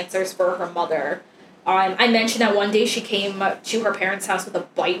other answers for her mother. I mentioned that one day she came to her parents' house with a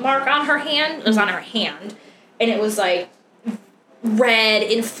bite mark on her hand. It was on her hand. And it was, like, red,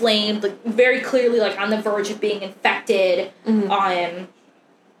 inflamed, like, very clearly, like, on the verge of being infected. And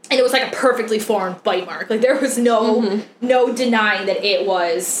it was, like, a perfectly formed bite mark. Like, there was no denying that it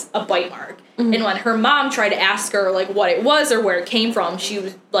was a bite mark. And when her mom tried to ask her, like, what it was or where it came from, she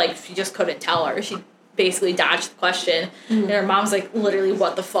was, like, she just couldn't tell her. She basically dodged the question. And her mom's like, literally,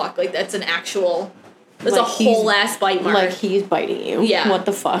 what the fuck? Like, that's an actual... That's like a whole-ass bite mark. Like, he's biting you. Yeah. What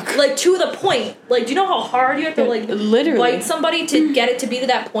the fuck? Like, to the point. Like, do you know how hard you have to, like, literally bite somebody to get it to be to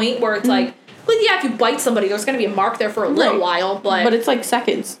that point where it's like, well, yeah, if you bite somebody, there's going to be a mark there for a little while, but... But it's, like,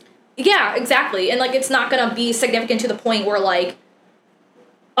 seconds. Yeah, exactly. And, like, it's not going to be significant to the point where, like,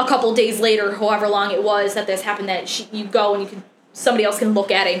 a couple days later, however long it was that this happened, that you go and somebody else can look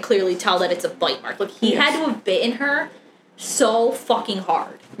at it and clearly tell that it's a bite mark. Like, he had to have bitten her so fucking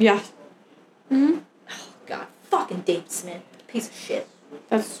hard. Yeah. Oh, God. Fucking Dave Smith. Piece of shit.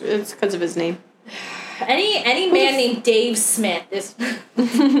 It's because of his name. Any man named Dave Smith is...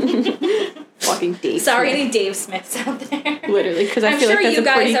 Fucking Dave Sorry, Smith. any Dave Smiths out there. Literally, because I feel like that's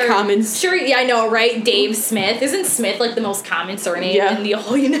a pretty common... Sure, yeah, I know, right? Dave Smith. Isn't Smith, like, the most common surname in the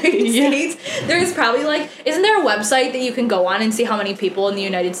whole United States? There's probably, like... Isn't there a website that you can go on and see how many people in the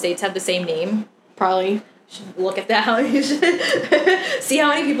United States have the same name? Probably. Should look at that. You should see how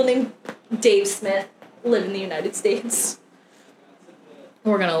many people named Dave Smith live in the United States.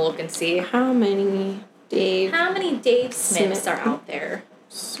 We're gonna look and see. How many Dave Smiths are out there?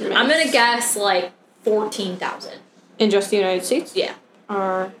 Smiths. I'm gonna guess, like, 14,000. In just the United States? Yeah.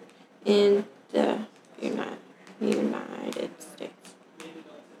 Are in the United States.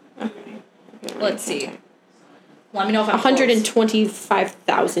 Okay. Let's see. Let me know if I'm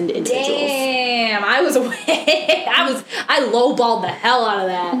 125,000 individuals. Damn, I was away. I lowballed the hell out of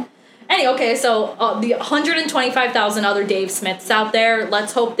that. Anyway, okay, so the 125,000 other Dave Smiths out there,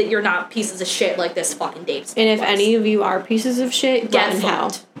 let's hope that you're not pieces of shit like this fucking Dave Smith. And if was. any of you are pieces of shit, get in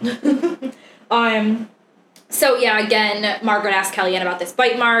hell. So yeah, again, Margaret asked Kellyanne about this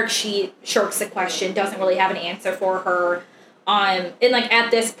bite mark. She shirks the question, doesn't really have an answer for her. And like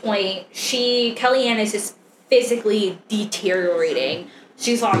at this point, Kellyanne is just physically deteriorating.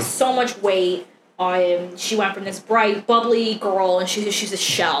 She's lost so much weight. She went from this bright, bubbly girl, and she's a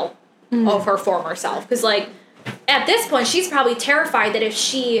shell of her former self. Because, like, at this point, she's probably terrified that if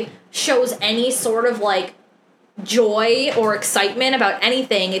she shows any sort of, like, joy or excitement about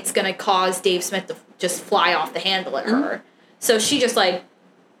anything, it's going to cause Dave Smith to just fly off the handle at her. So she just, like,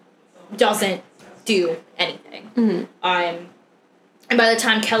 doesn't do anything. And by the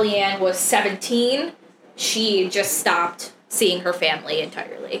time Kellyanne was 17, she just stopped seeing her family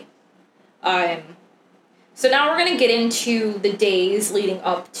entirely. So now we're going to get into the days leading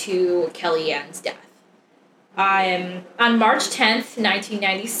up to Kellyanne's death. On March 10th,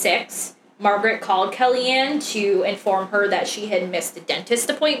 1996, Margaret called Kellyanne to inform her that she had missed a dentist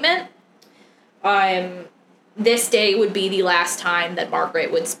appointment. This day would be the last time that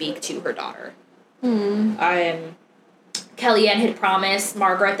Margaret would speak to her daughter. Kellyanne had promised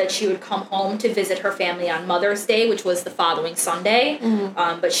Margaret that she would come home to visit her family on Mother's Day, which was the following Sunday,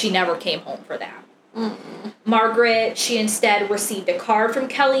 but she never came home for that. Margaret, she instead received a card from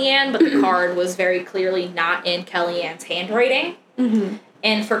Kellyanne, but the card was very clearly not in Kellyanne's handwriting.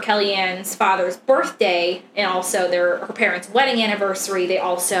 And for Kellyanne's father's birthday, and also her parents' wedding anniversary, they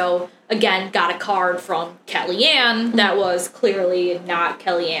also, again, got a card from Kellyanne that was clearly not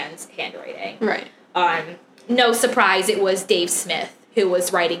Kellyanne's handwriting. Right. No surprise, it was Dave Smith who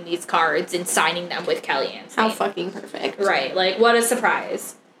was writing these cards and signing them with Kellyanne's name. How fucking perfect. Right, like, what a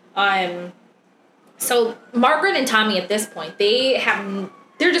surprise. So Margaret and Tommy at this point,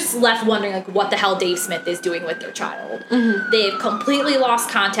 they're just left wondering, like, what the hell Dave Smith is doing with their child. They've completely lost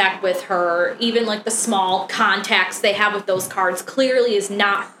contact with her. Even, like, the small contacts they have with those cards clearly is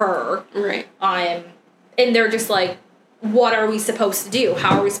not her. Right. And they're just like, what are we supposed to do?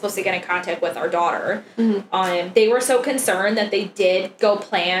 How are we supposed to get in contact with our daughter? They were so concerned that they did go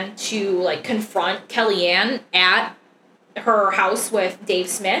plan to, like, confront Kellyanne at her house with Dave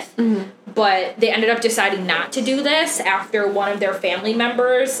Smith, but they ended up deciding not to do this after one of their family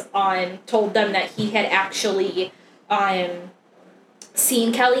members told them that he had actually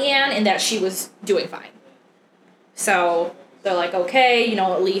seen Kellyanne and that she was doing fine. So they're like, okay,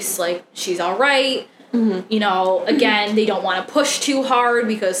 at least, like, she's all right. Again, they don't want to push too hard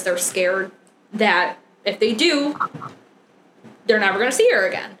because they're scared that if they do, they're never going to see her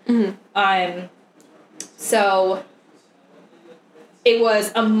again. So it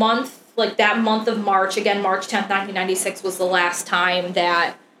was a month like, that month of March, again, March 10th, 1996, was the last time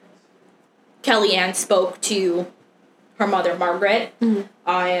that Kellyanne spoke to her mother, Margaret. Mm-hmm.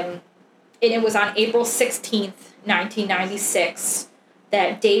 And it was on April 16th, 1996,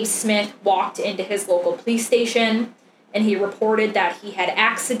 that Dave Smith walked into his local police station, and he reported that he had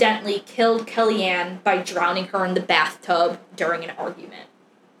accidentally killed Kellyanne by drowning her in the bathtub during an argument.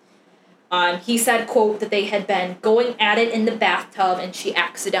 He said, quote, that they had been going at it in the bathtub and she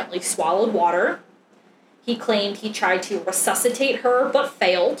accidentally swallowed water. He claimed he tried to resuscitate her but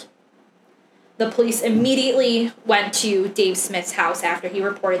failed. The police immediately went to Dave Smith's house after he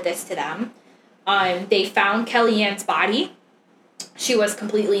reported this to them. They found Kellyanne's body. She was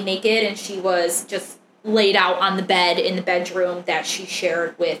completely naked and she was just laid out on the bed in the bedroom that she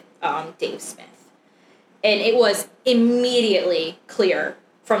shared with Dave Smith. And it was immediately clear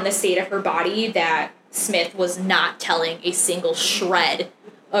from the state of her body that Smith was not telling a single shred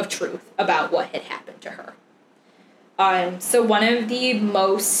of truth about what had happened to her. So one of the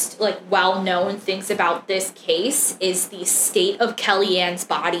most, like, well-known things about this case is the state of Kellyanne's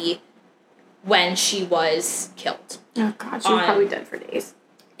body when she was killed. Oh, God, she was probably dead for days.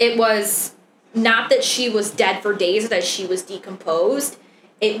 It was not that she was dead for days or that she was decomposed.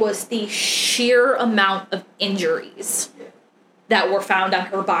 It was the sheer amount of injuries that were found on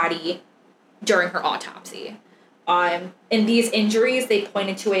her body during her autopsy. And these injuries, they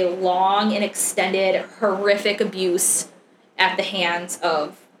pointed to a long and extended horrific abuse at the hands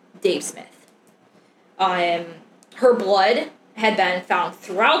of Dave Smith. Her blood had been found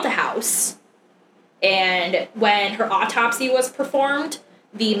throughout the house, and when her autopsy was performed,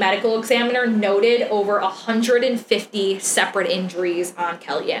 the medical examiner noted over 150 separate injuries on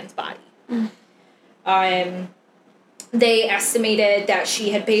Kellyanne's body. They estimated that she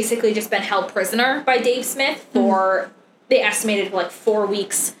had basically just been held prisoner by Dave Smith for, they estimated, like, 4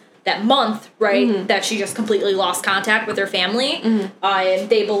 weeks that month, right, that she just completely lost contact with her family.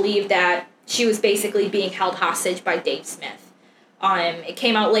 They believed that she was basically being held hostage by Dave Smith. It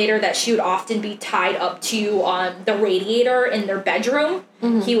came out later that she would often be tied up to the radiator in their bedroom.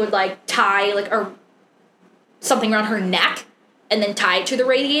 He would, like, tie, like, or something around her neck and then tie it to the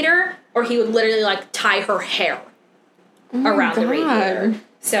radiator, or he would literally, like, tie her hair around the radiator.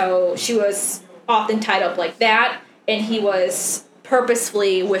 So she was often tied up like that, and he was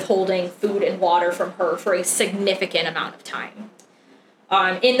purposefully withholding food and water from her for a significant amount of time.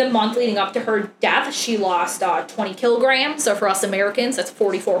 In the month leading up to her death, she lost 20 kilograms. So for us Americans, that's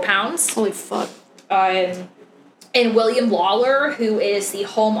 44 pounds. Holy fuck. And William Lawler, who is the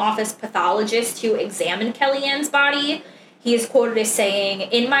Home Office pathologist who examined Kellyanne's body, he is quoted as saying,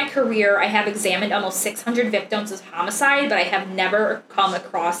 "In my career, I have examined almost 600 victims of homicide, but I have never come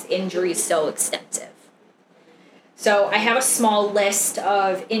across injuries so extensive." So I have a small list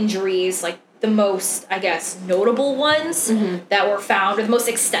of injuries, like the most, I guess, notable ones that were found, or the most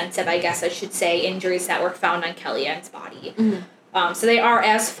extensive, I guess I should say, injuries that were found on Kellyanne's body. So they are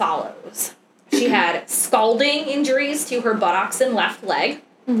as follows. She had scalding injuries to her buttocks and left leg.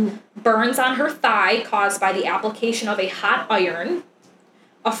 Burns on her thigh caused by the application of a hot iron,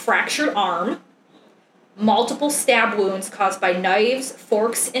 a fractured arm, multiple stab wounds caused by knives,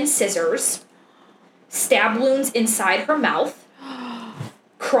 forks, and scissors, stab wounds inside her mouth,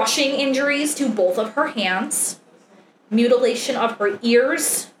 crushing injuries to both of her hands, mutilation of her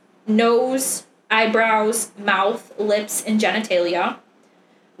ears, nose, eyebrows, mouth, lips, and genitalia,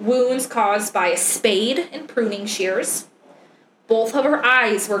 wounds caused by a spade and pruning shears. Both of her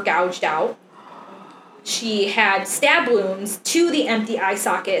eyes were gouged out. She had stab wounds to the empty eye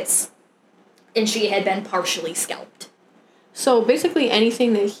sockets, and she had been partially scalped. So basically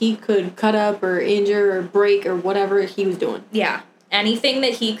anything that he could cut up or injure or break or whatever he was doing. Yeah. Anything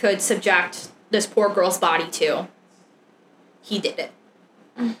that he could subject this poor girl's body to, he did it.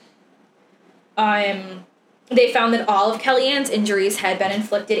 They found that all of Kellyanne's injuries had been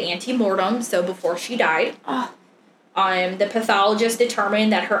inflicted ante-mortem, so before she died. The pathologist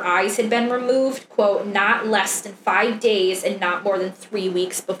determined that her eyes had been removed, quote, not less than 5 days and not more than 3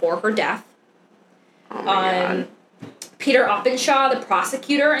 weeks before her death. Oh my God. Peter Uppenshaw, the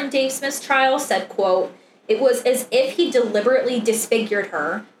prosecutor in Dave Smith's trial, said, quote, "It was as if he deliberately disfigured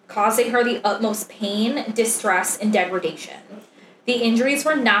her, causing her the utmost pain, distress, and degradation. The injuries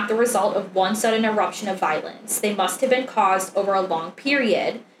were not the result of one sudden eruption of violence. They must have been caused over a long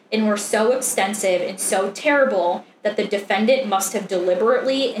period and were so extensive and so terrible that the defendant must have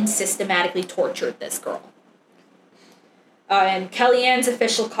deliberately and systematically tortured this girl." Kellyanne's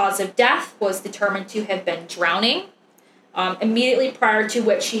official cause of death was determined to have been drowning, immediately prior to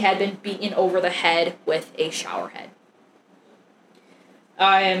which she had been beaten over the head with a shower head.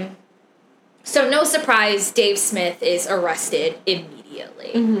 So no surprise, Dave Smith is arrested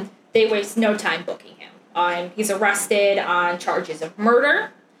immediately. Mm-hmm. They waste no time booking him. He's arrested on charges of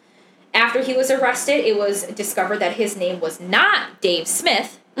murder. After he was arrested, it was discovered that his name was not Dave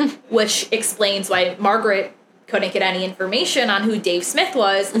Smith, which explains why Margaret couldn't get any information on who Dave Smith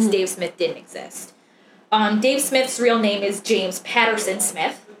was, because Dave Smith didn't exist. Dave Smith's real name is James Patterson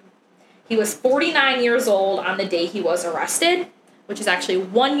Smith. He was 49 years old on the day he was arrested, which is actually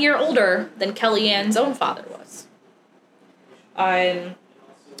 1 year older than Kellyanne's own father was.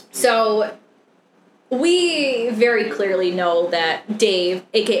 So we very clearly know that Dave,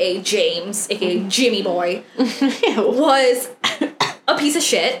 a.k.a. James, a.k.a. Jimmy Boy, was a piece of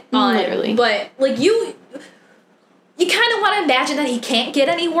shit. Literally. But, like, you kind of want to imagine that he can't get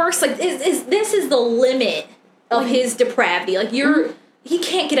any worse. Like, this is the limit of his depravity. Like, he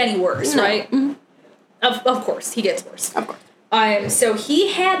can't get any worse, right? Mm-hmm. Of course, he gets worse. Of course. So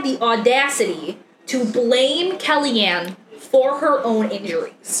he had the audacity to blame Kellyanne for her own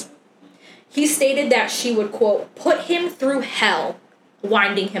injuries. He stated that she would, quote, put him through hell,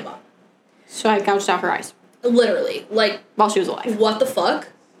 winding him up. So I gouged out her eyes. Literally. Like, while she was alive. What the fuck?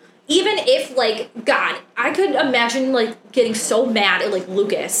 Even if, like, God, I could imagine, like, getting so mad at, like,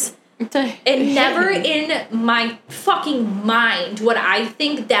 Lucas. And never in my fucking mind would I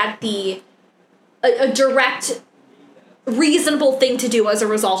think that a direct, reasonable thing to do as a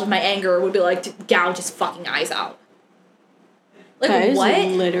result of my anger would be, like, to gouge his fucking eyes out. Like, that is what?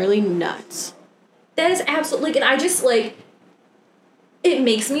 Literally nuts. That is absolutely, like, and I just, like, it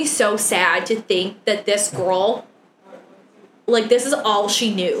makes me so sad to think that this girl, like, this is all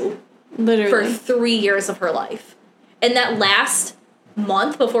she knew. Literally. For 3 years of her life. And that last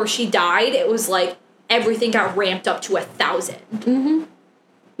month before she died, it was like everything got ramped up to 1,000. Mm-hmm.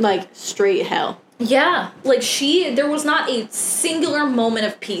 Like, straight hell. Yeah. Like, there was not a singular moment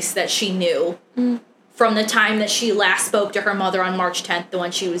of peace that she knew from the time that she last spoke to her mother on March 10th to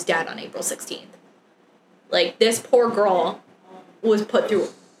when she was dead on April 16th. Like, this poor girl was put through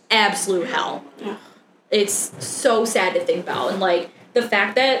absolute hell. Ugh. It's so sad to think about. And, like, the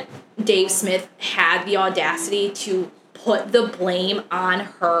fact that Dave Smith had the audacity to put the blame on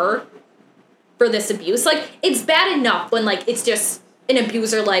her for this abuse. Like, it's bad enough when, like, it's just an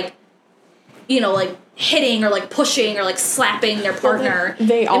abuser, like, you know, like, hitting or, like, pushing or, like, slapping their partner.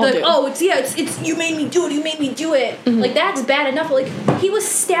 They all like, do. oh, it's you made me do it. Mm-hmm. Like, that's bad enough. Like, he was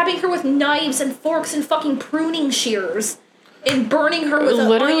stabbing her with knives and forks and fucking pruning shears. And burning her with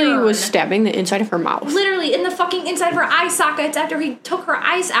literally iron. Was stabbing the inside of her mouth. Literally, in the fucking inside of her eye sockets after he took her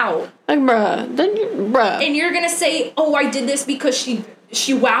eyes out. Like, bruh. And you're gonna say, oh, I did this because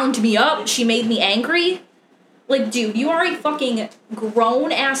she wound me up, she made me angry? Like, dude, you are a fucking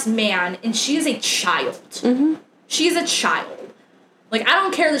grown-ass man, and she is a child. Mm-hmm. She is a child. Like, I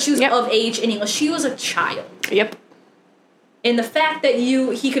don't care that she was of age in English, she was a child. Yep. And the fact that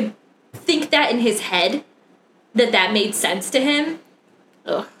he could think that in his head, that made sense to him.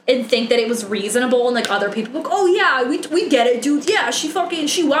 Ugh. And think that it was reasonable, and, like, other people like, oh, yeah, we get it, dude. Yeah, she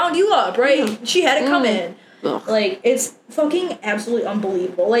wound you up, right? Mm. She had it coming. Like, it's fucking absolutely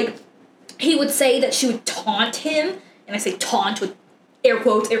unbelievable. Like, he would say that she would taunt him, and I say taunt with air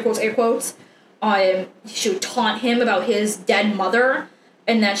quotes. She would taunt him about his dead mother,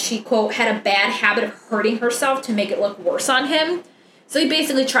 and that she, quote, had a bad habit of hurting herself to make it look worse on him. So he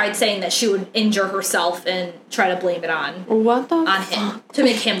basically tried saying that she would injure herself and try to blame it on him to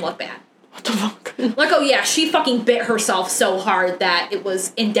make him look bad. What the fuck? Like, oh yeah, she fucking bit herself so hard that it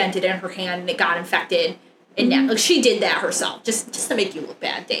was indented in her hand and it got infected. And now, like, she did that herself just to make you look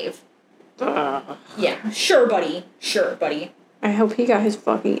bad, Dave. Yeah, sure, buddy. I hope he got his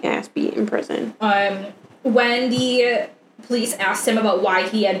fucking ass beat in prison. When the police asked him about why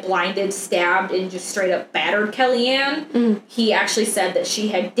he had blinded, stabbed, and just straight up battered Kellyanne, he actually said that she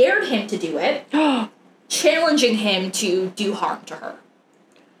had dared him to do it, challenging him to do harm to her.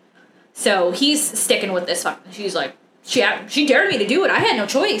 So he's sticking with this fucking. She's like, she dared me to do it. I had no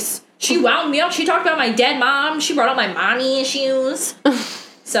choice. She wound me up. She talked about my dead mom. She brought up my mommy issues.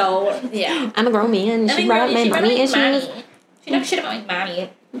 So, yeah. I'm a grown man. She brought up my mommy issues. She talked shit about my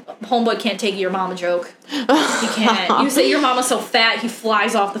mommy. Homeboy can't take your mama joke. He can't. You say your mama's so fat, he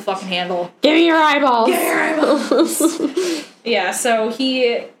flies off the fucking handle. Give me your eyeballs. Give me your eyeballs. Yeah, so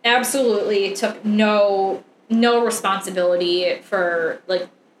he absolutely took no responsibility for, like,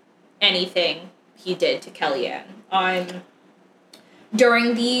 anything he did to Kellyanne.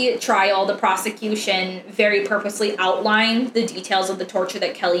 During the trial, the prosecution very purposely outlined the details of the torture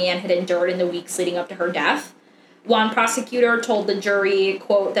that Kellyanne had endured in the weeks leading up to her death. One prosecutor told the jury,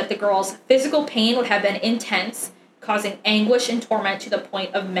 quote, that the girl's physical pain would have been intense causing anguish and torment to the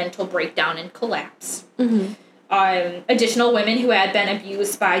point of mental breakdown and collapse. Mm-hmm. Additional women who had been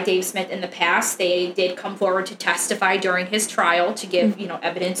abused by Dave Smith in the past, they did come forward to testify during his trial to give,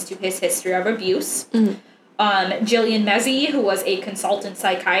 evidence to his history of abuse. Mm-hmm. Jillian Mezzi, who was a consultant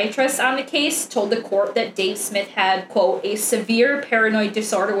psychiatrist on the case, told the court that Dave Smith had, quote, a severe paranoid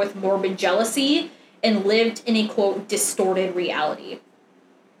disorder with morbid jealousy and lived in a, quote, distorted reality.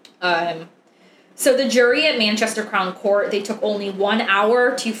 So the jury at Manchester Crown Court, they took only 1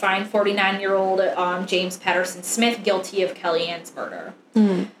 hour to find 49-year-old James Patterson Smith guilty of Kellyanne's murder.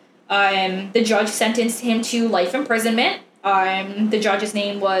 Mm-hmm. The judge sentenced him to life imprisonment. The judge's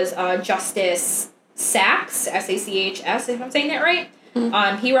name was Justice Sachs, S-A-C-H-S, if I'm saying that right.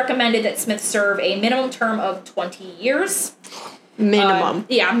 Mm-hmm. He recommended that Smith serve a minimum term of 20 years. Minimum.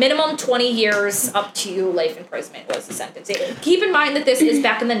 Minimum 20 years up to life imprisonment was the sentence. Keep in mind that this is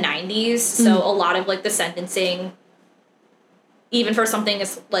back in the 90s, so a lot of, the sentencing, even for something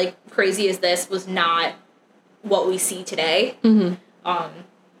as, crazy as this, was not what we see today. Mm-hmm.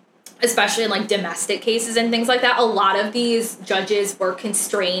 Especially in, domestic cases and things like that. A lot of these judges were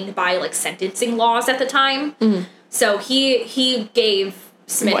constrained by, sentencing laws at the time. Mm-hmm. So he gave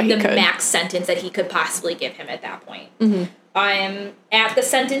Smith the max sentence that he could possibly give him at that point. Mm-hmm. At the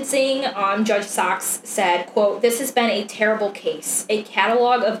sentencing, Judge Sachs said, quote, this has been a terrible case, a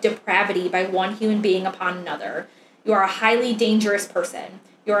catalog of depravity by one human being upon another. You are a highly dangerous person.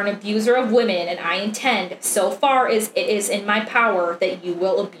 You are an abuser of women, and I intend, so far as it is in my power, that you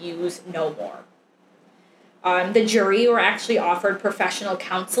will abuse no more. The jury were actually offered professional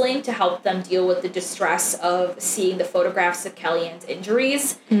counseling to help them deal with the distress of seeing the photographs of Kellyanne's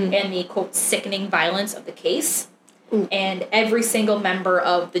injuries and the, quote, sickening violence of the case. Ooh. And every single member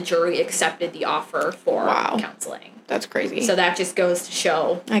of the jury accepted the offer for counseling. That's crazy. So that just goes to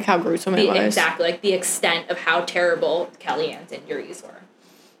show how gruesome it was. Exactly, the extent of how terrible Kellyanne's injuries were.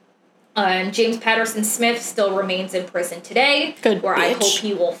 James Patterson Smith still remains in prison today. Good where bitch. I hope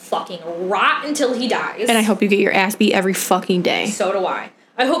he will fucking rot until he dies. And I hope you get your ass beat every fucking day. So do I.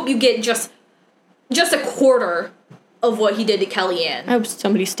 I hope you get just a quarter of what he did to Kellyanne. I hope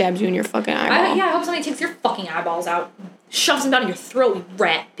somebody stabs you in your fucking eyeball. I hope somebody takes your fucking eyeballs out, shoves them down your throat, you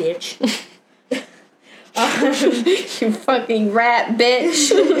rat bitch. You fucking rat bitch.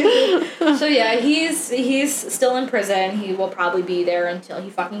 So yeah, he's still in prison. He will probably be there until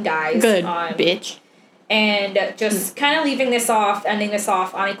he fucking dies. Good bitch. And just kind of ending this off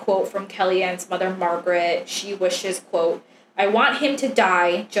on a quote from Kellyanne's mother, Margaret. She wishes, quote, I want him to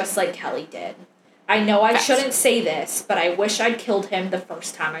die just like Kelly did. I know I shouldn't say this, but I wish I'd killed him the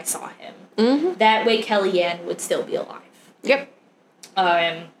first time I saw him. Mm-hmm. That way Kellyanne would still be alive. Yep.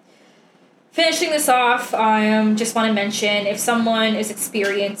 Finishing this off, I just want to mention, if someone is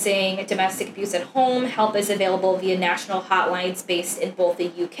experiencing domestic abuse at home, help is available via national hotlines based in both the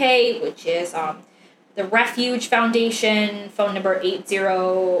UK, which is the Refuge Foundation, phone number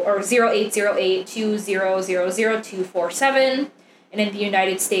 0808-2000-247, and in the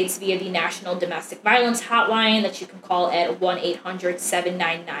United States via the National Domestic Violence Hotline that you can call at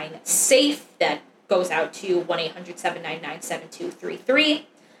 1-800-799-SAFE. That goes out to 1-800-799-7233.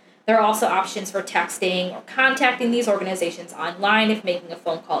 There are also options for texting or contacting these organizations online if making a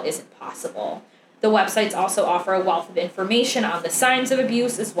phone call isn't possible. The websites also offer a wealth of information on the signs of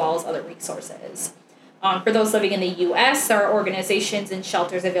abuse as well as other resources. For those living in the U.S., there are organizations and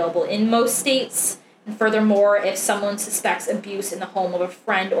shelters available in most states. And furthermore, if someone suspects abuse in the home of a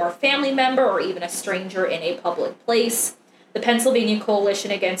friend or a family member or even a stranger in a public place, the Pennsylvania Coalition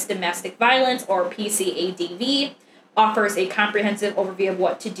Against Domestic Violence, or PCADV, offers a comprehensive overview of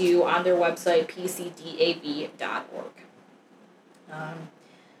what to do on their website, pcdav.org.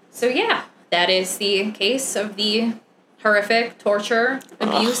 So yeah, that is the case of the horrific torture,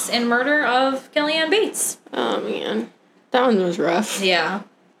 abuse, and murder of Kellyanne Bates. Oh, man. That one was rough. Yeah.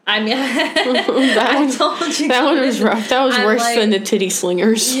 I mean, that one was rough. That was worse than the titty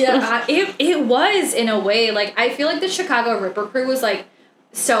slingers. Yeah, it was, in a way. I feel like the Chicago Ripper Crew was,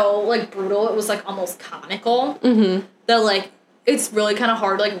 so, brutal. It was, almost comical. Mm-hmm. That, it's really kind of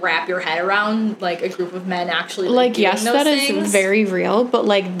hard to, wrap your head around, a group of men actually, doing yes, those that things. Is very real, but,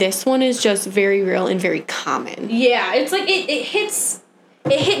 this one is just very real and very common. Yeah, it's, it hit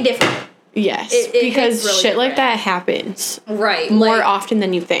different. Yes, because really shit like that happens. Right. More often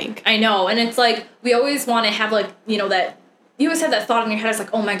than you think. I know, and it's, we always want to have, that, you always have that thought in your head, it's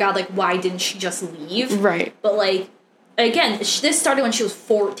oh my god, why didn't she just leave? Right. But, again, this started when she was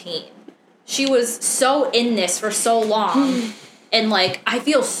 14. She was so in this for so long. And, I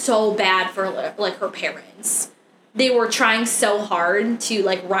feel so bad for, her parents. They were trying so hard to,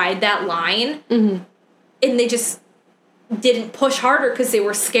 ride that line. Mm-hmm. And they just didn't push harder because they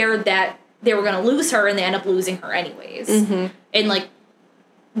were scared that they were going to lose her, and they end up losing her anyways. Mm-hmm. In, like,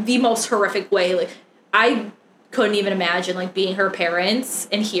 the most horrific way. Like, I couldn't even imagine, like, being her parents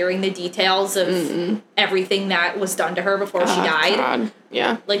and hearing the details of everything that was done to her before she died. God.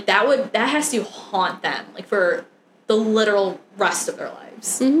 Yeah. Like, that has to haunt them, like, for the literal rest of their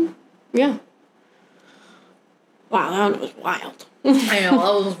lives. Mm-hmm. Yeah. Wow, that one was wild. I know,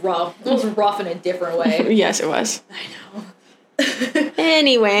 that was rough. It was rough in a different way. Yes, it was. I know.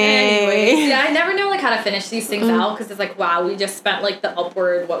 Anyway. Yeah, I never know, like, how to finish these things out, because it's like, wow, we just spent, like, the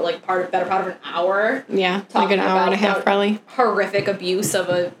upward, better part of an hour. Yeah, like an hour and a half, probably. Horrific abuse of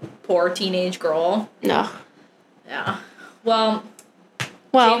a poor teenage girl. No. Yeah. Well,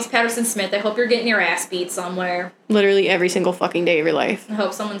 James Patterson Smith, I hope you're getting your ass beat somewhere. Literally every single fucking day of your life. I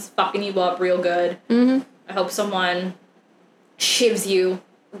hope someone's fucking you up real good. Mm-hmm. I hope someone shivs you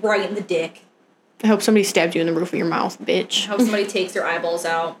right in the dick. I hope somebody stabbed you in the roof of your mouth, bitch. I hope somebody takes your eyeballs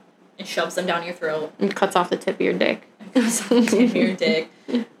out and shoves them down your throat. And cuts off the tip of your dick. Cuts off the tip of your dick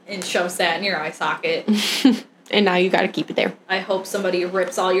and shoves that in your eye socket. And now you gotta keep it there. I hope somebody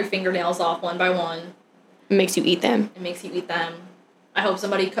rips all your fingernails off one by one. It makes you eat them. It makes you eat them. I hope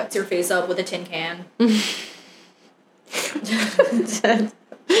somebody cuts your face up with a tin can. What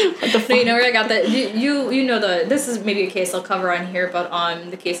the fuck? You know where I got that? You know this is maybe a case I'll cover on here, but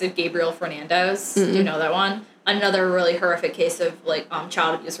the case of Gabriel Fernandez. Do you know that one? Another really horrific case of, like,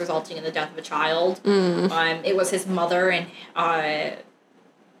 child abuse resulting in the death of a child. It was his mother and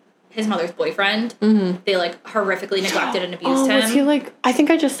his mother's boyfriend. They, like, horrifically neglected and abused him. Was he, like, I think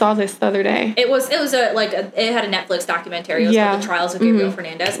I just saw this the other day. It had a Netflix documentary. It was called The Trials of Gabriel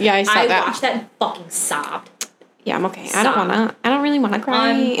Fernandez. Yeah, I saw that. I watched that and fucking sobbed. Yeah, I'm okay. I don't really wanna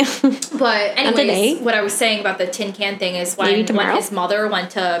cry. But anyways, what I was saying about the tin can thing is when his mother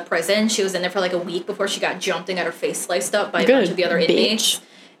went to prison, she was in there for like a week before she got jumped and got her face sliced up by a bunch of the other inmates.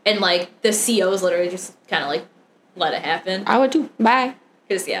 And, like, the COs literally just kind of, like, let it happen. I would too. Bye.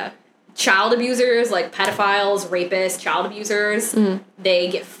 Because, yeah, child abusers, like pedophiles, rapists, child abusers, they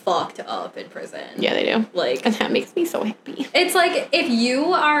get fucked up in prison. Yeah, they do. Like, and that makes me so happy. It's like, if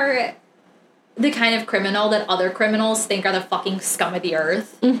you are the kind of criminal that other criminals think are the fucking scum of the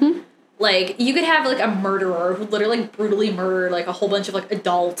earth. Like, you could have, like, a murderer who literally brutally murdered, like, a whole bunch of, like,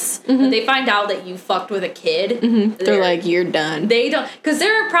 adults. And they find out that you fucked with a kid. They're like, you're done. They don't, because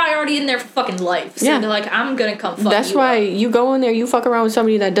they're probably already in there for fucking life. So they're like, I'm gonna come fuck you. That's why you go in there, you fuck around with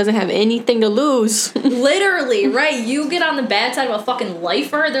somebody that doesn't have anything to lose. Literally, right? You get on the bad side of a fucking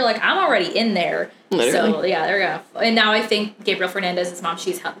lifer, they're like, I'm already in there. Literally. So, yeah, they're gonna... And now I think Gabriel Fernandez's mom,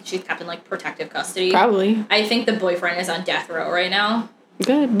 she's kept in, like, protective custody. Probably. I think the boyfriend is on death row right now.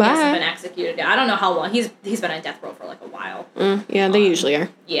 Good, bye. He hasn't been executed yet. I don't know how long. He's been on death row for, like, a while. Yeah, they usually are.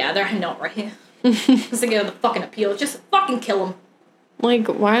 Yeah, I know, right? Just to get the fucking appeal. Just fucking kill him. Like,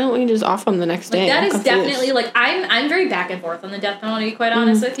 why don't we just off him the next day? That is definitely, like, I'm very back and forth on the death penalty, to be quite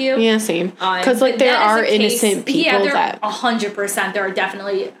honest with you. Yeah, same. Because, like, there are innocent people that... 100%. There are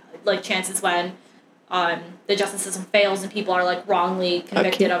definitely, like, chances when the justice system fails and people are, like, wrongly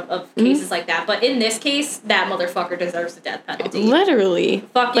convicted of cases like that. But in this case, that motherfucker deserves the death penalty. Literally.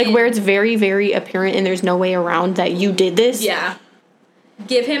 Like, where it's very, very apparent and there's no way around that you did this. Yeah.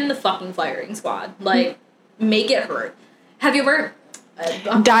 Give him the fucking firing squad. Like, make it hurt. Have you ever...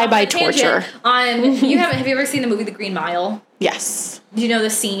 die by torture. Have you ever seen the movie The Green Mile? Yes. Do you know the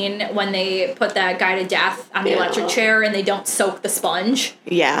scene when they put that guy to death on the electric chair and they don't soak the sponge?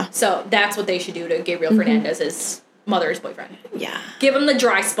 Yeah. So that's what they should do to Gabriel Fernandez's mother's boyfriend. Yeah. Give him the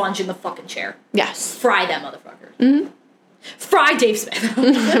dry sponge in the fucking chair. Yes. Fry that motherfucker. Fry Dave Smith.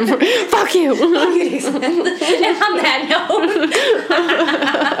 Fuck you. Fuck you, Dave Smith. And on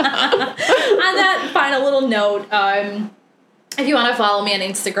that final little note, if you want to follow me on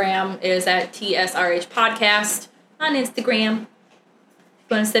Instagram, it is at TSRH Podcast on Instagram. If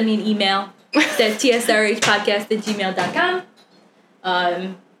you want to send me an email, it's at tsrhpodcast@gmail.com.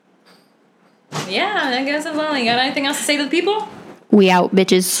 Yeah, I guess that's all. You got anything else to say to the people? We out,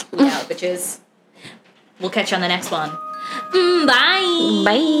 bitches. We out, bitches. We'll catch you on the next one. Bye.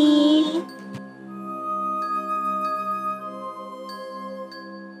 Bye.